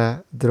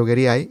palabra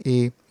droguería.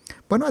 Y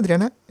bueno,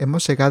 Adriana,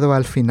 hemos llegado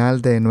al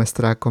final de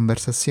nuestra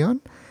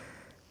conversación.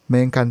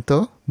 Me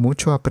encantó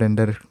mucho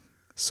aprender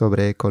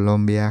sobre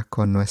Colombia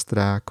con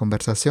nuestra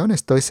conversación.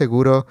 Estoy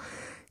seguro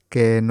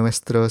que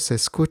nuestros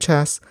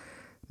escuchas,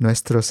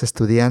 nuestros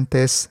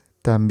estudiantes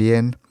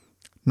también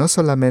no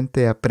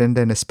solamente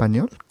aprenden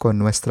español con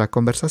nuestra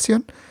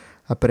conversación,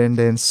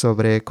 aprenden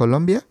sobre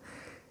Colombia.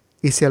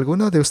 Y si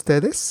alguno de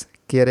ustedes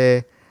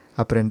quiere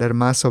aprender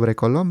más sobre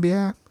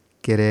Colombia,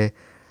 quiere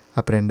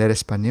aprender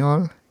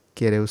español,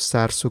 quiere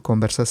usar su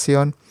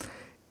conversación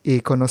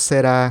y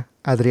conocer a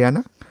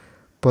Adriana,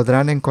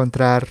 podrán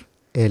encontrar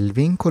el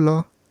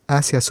vínculo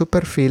hacia su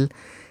perfil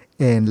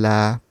en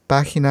la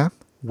página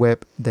web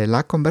de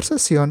la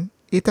conversación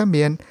y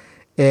también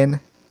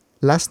en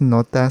las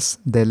notas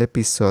del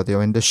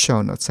episodio, en the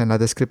show notes, en la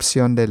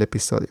descripción del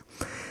episodio.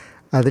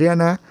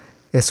 Adriana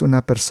es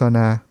una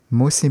persona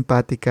muy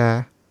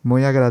simpática,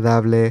 muy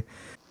agradable,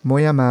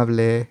 muy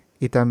amable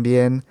y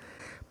también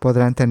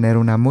podrán tener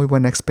una muy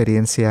buena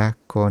experiencia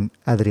con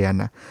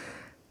Adriana.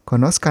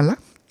 Conózcanla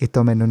y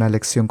tomen una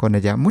lección con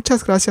ella.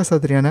 Muchas gracias,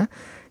 Adriana.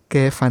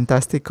 Qué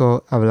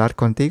fantástico hablar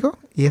contigo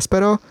y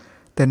espero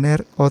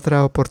tener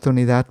otra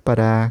oportunidad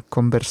para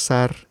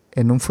conversar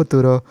en un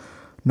futuro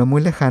no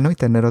muy lejano y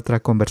tener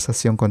otra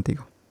conversación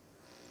contigo.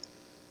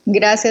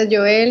 Gracias,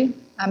 Joel.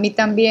 A mí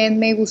también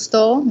me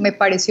gustó, me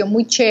pareció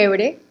muy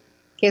chévere,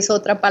 que es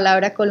otra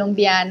palabra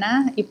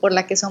colombiana y por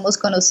la que somos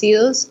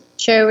conocidos.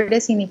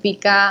 Chévere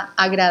significa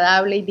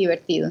agradable y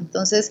divertido.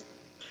 Entonces,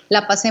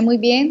 la pasé muy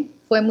bien,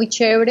 fue muy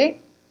chévere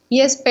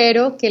y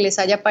espero que les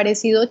haya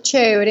parecido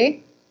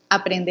chévere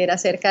aprender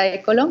acerca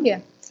de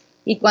Colombia.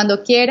 Y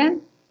cuando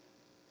quieran,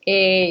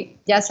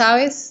 ya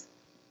sabes,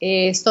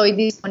 estoy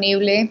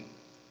disponible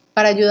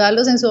para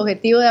ayudarlos en su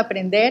objetivo de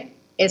aprender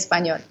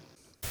español.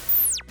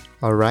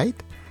 All right,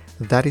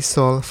 that is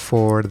all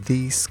for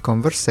this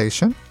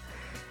conversation.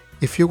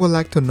 If you would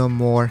like to know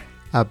more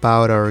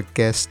about our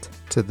guest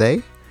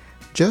today,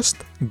 just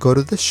go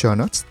to the show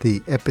notes,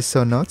 the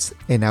episode notes,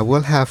 and I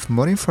will have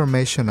more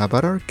information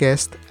about our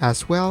guest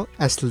as well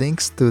as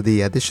links to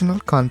the additional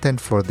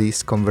content for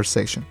this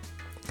conversation.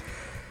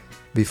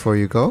 Before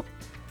you go,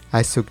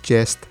 I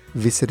suggest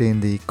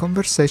visiting the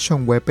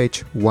conversation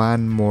webpage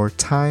one more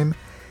time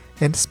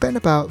and spend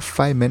about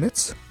 5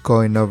 minutes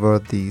going over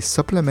the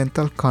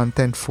supplemental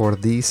content for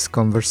this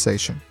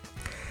conversation.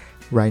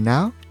 Right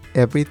now,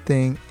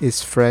 everything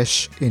is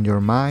fresh in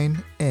your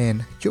mind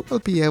and you will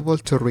be able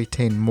to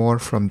retain more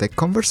from the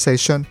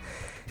conversation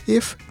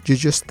if you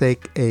just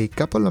take a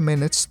couple of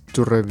minutes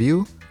to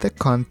review the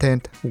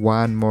content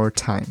one more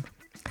time.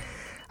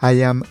 I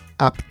am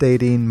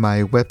updating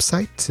my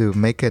website to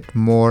make it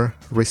more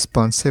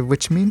responsive,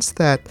 which means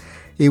that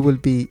it will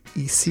be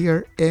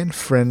easier and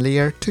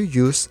friendlier to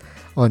use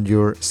on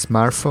your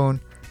smartphone,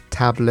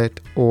 tablet,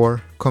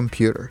 or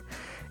computer.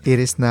 It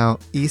is now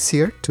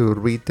easier to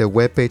read the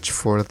webpage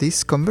for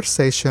this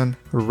conversation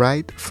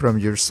right from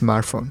your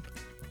smartphone.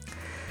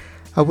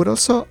 I would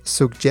also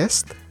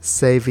suggest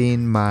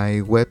saving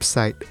my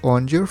website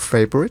on your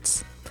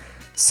favorites.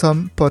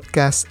 Some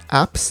podcast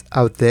apps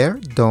out there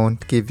don't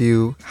give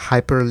you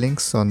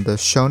hyperlinks on the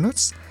show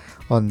notes,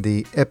 on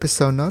the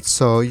episode notes,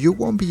 so you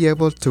won't be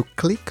able to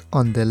click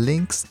on the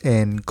links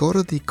and go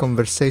to the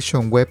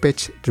conversation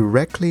webpage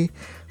directly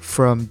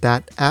from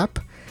that app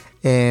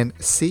and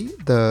see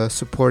the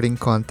supporting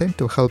content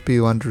to help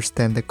you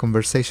understand the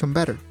conversation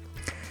better.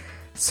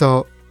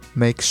 So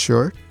make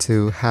sure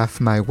to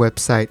have my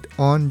website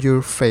on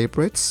your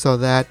favorites so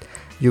that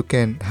you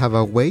can have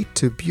a way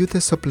to view the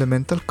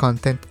supplemental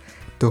content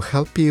to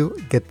help you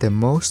get the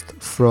most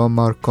from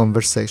our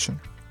conversation.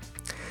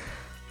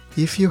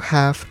 If you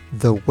have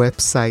the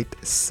website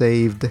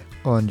saved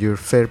on your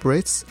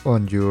favorites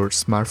on your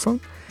smartphone,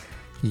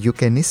 you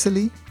can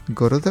easily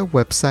go to the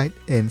website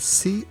and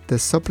see the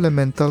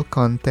supplemental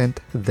content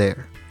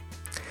there.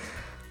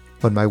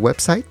 On my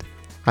website,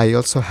 I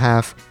also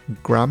have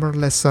grammar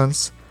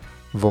lessons,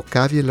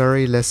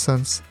 vocabulary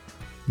lessons,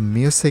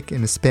 music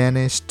in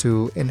Spanish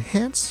to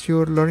enhance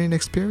your learning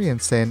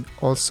experience and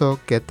also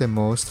get the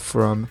most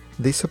from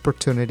this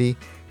opportunity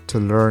to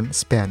learn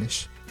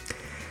Spanish.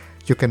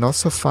 You can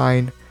also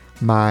find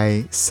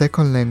my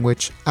second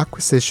language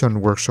acquisition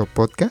workshop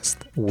podcast,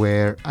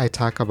 where I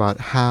talk about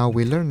how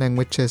we learn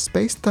languages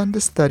based on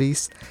the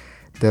studies,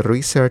 the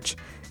research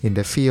in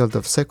the field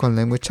of second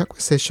language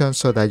acquisition,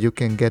 so that you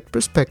can get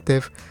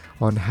perspective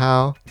on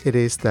how it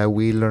is that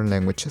we learn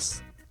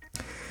languages.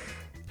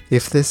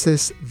 If this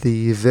is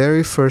the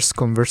very first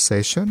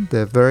conversation,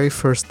 the very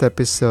first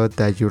episode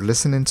that you're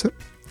listening to,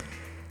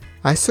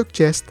 I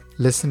suggest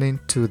listening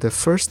to the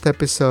first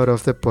episode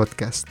of the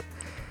podcast.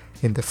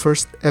 In the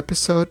first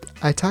episode,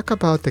 I talk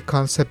about the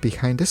concept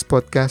behind this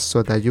podcast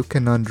so that you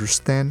can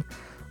understand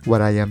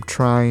what I am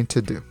trying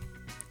to do.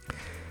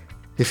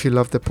 If you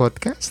love the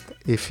podcast,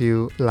 if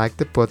you like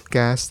the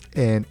podcast,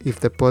 and if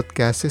the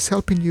podcast is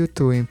helping you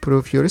to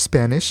improve your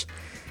Spanish,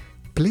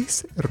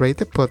 please rate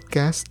the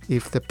podcast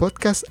if the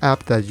podcast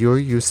app that you're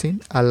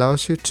using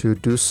allows you to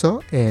do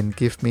so, and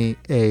give me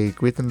a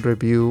written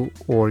review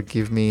or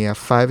give me a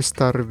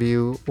 5-star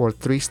review or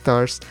 3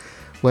 stars,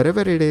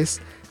 whatever it is.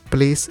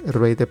 Please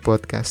rate the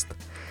podcast.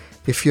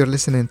 If you're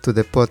listening to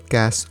the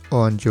podcast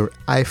on your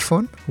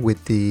iPhone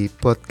with the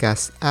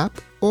podcast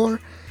app, or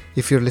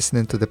if you're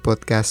listening to the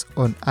podcast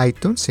on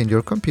iTunes in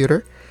your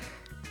computer,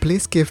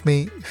 please give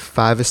me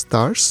 5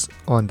 stars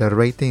on the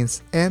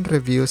ratings and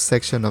reviews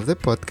section of the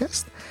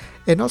podcast.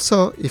 And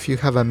also, if you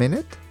have a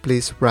minute,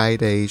 please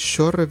write a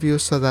short review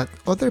so that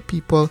other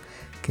people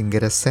can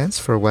get a sense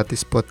for what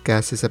this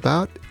podcast is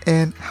about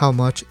and how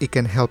much it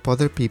can help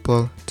other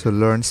people to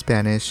learn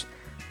Spanish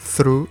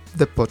through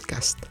the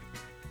podcast.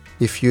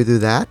 If you do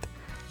that,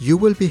 you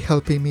will be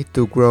helping me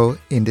to grow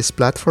in this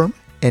platform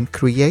and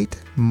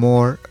create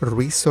more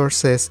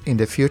resources in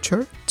the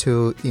future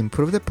to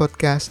improve the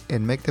podcast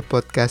and make the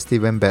podcast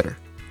even better.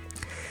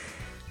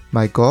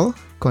 My goal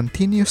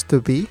continues to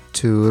be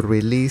to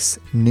release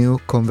new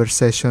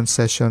conversation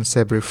sessions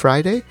every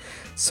Friday,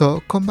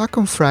 so come back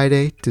on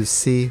Friday to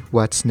see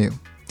what's new.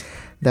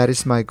 That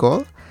is my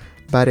goal.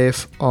 But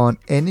if on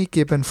any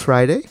given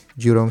Friday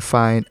you don't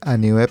find a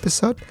new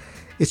episode,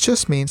 it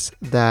just means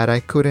that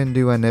I couldn't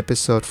do an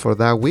episode for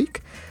that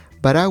week,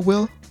 but I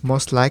will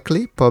most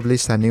likely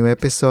publish a new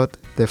episode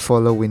the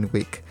following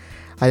week.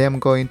 I am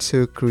going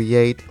to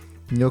create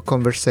new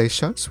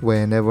conversations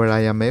whenever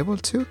I am able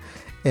to,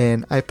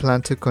 and I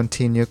plan to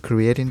continue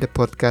creating the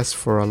podcast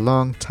for a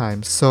long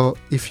time. So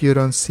if you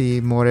don't see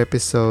more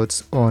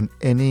episodes on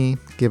any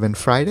given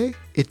Friday,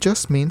 it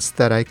just means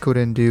that I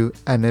couldn't do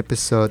an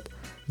episode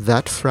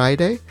that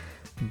Friday,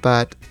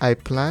 but I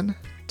plan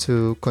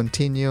to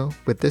continue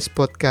with this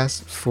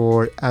podcast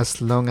for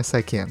as long as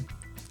I can.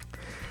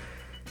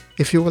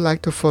 If you would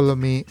like to follow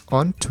me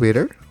on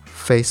Twitter,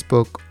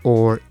 Facebook,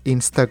 or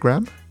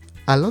Instagram,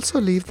 I'll also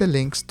leave the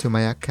links to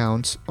my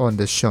accounts on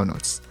the show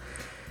notes.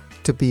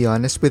 To be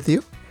honest with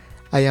you,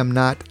 I am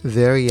not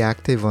very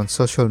active on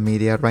social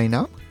media right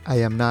now.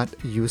 I am not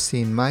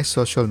using my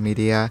social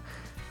media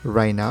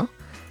right now,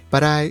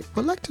 but I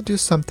would like to do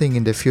something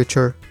in the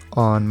future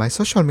on my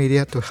social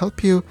media to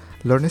help you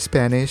learn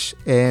Spanish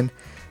and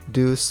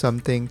do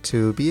something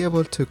to be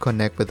able to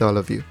connect with all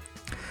of you.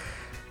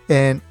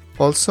 And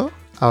also,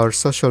 our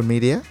social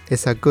media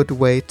is a good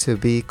way to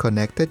be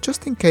connected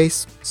just in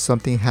case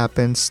something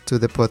happens to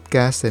the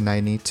podcast and I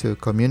need to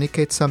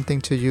communicate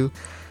something to you.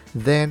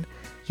 Then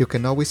you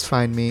can always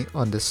find me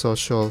on the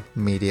social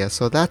media.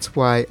 So that's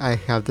why I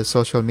have the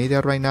social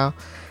media right now,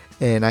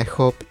 and I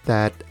hope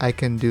that I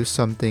can do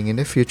something in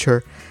the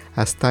future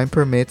as time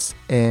permits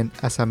and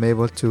as I'm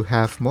able to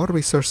have more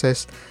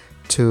resources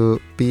to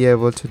be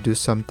able to do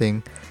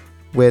something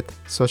with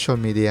social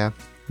media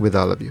with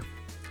all of you.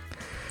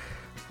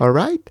 All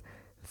right.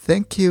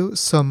 Thank you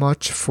so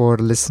much for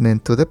listening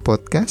to the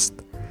podcast.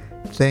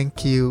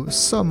 Thank you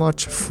so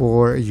much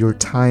for your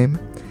time.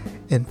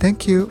 And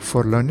thank you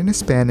for learning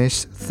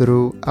Spanish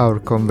through our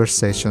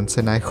conversations.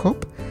 And I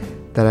hope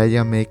that I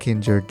am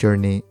making your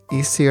journey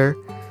easier,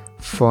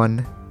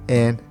 fun,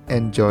 and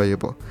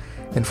enjoyable.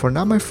 And for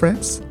now, my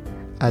friends,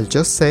 I'll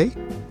just say,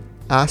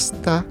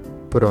 hasta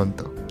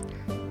pronto.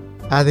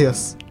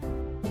 Adiós.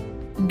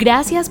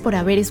 Gracias por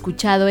haber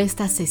escuchado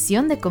esta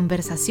sesión de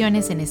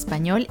conversaciones en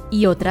español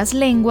y otras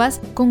lenguas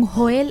con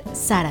Joel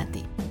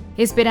Zárate.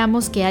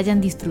 Esperamos que hayan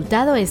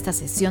disfrutado esta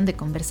sesión de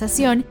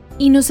conversación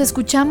y nos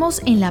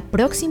escuchamos en la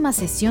próxima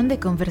sesión de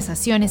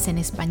conversaciones en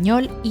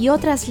español y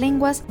otras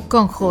lenguas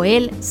con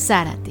Joel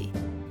Zárate.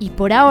 Y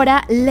por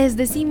ahora les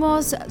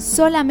decimos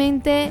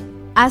solamente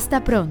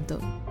hasta pronto.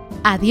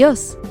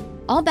 Adiós.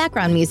 All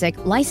background music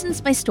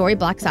licensed by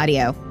Storyblocks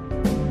Audio.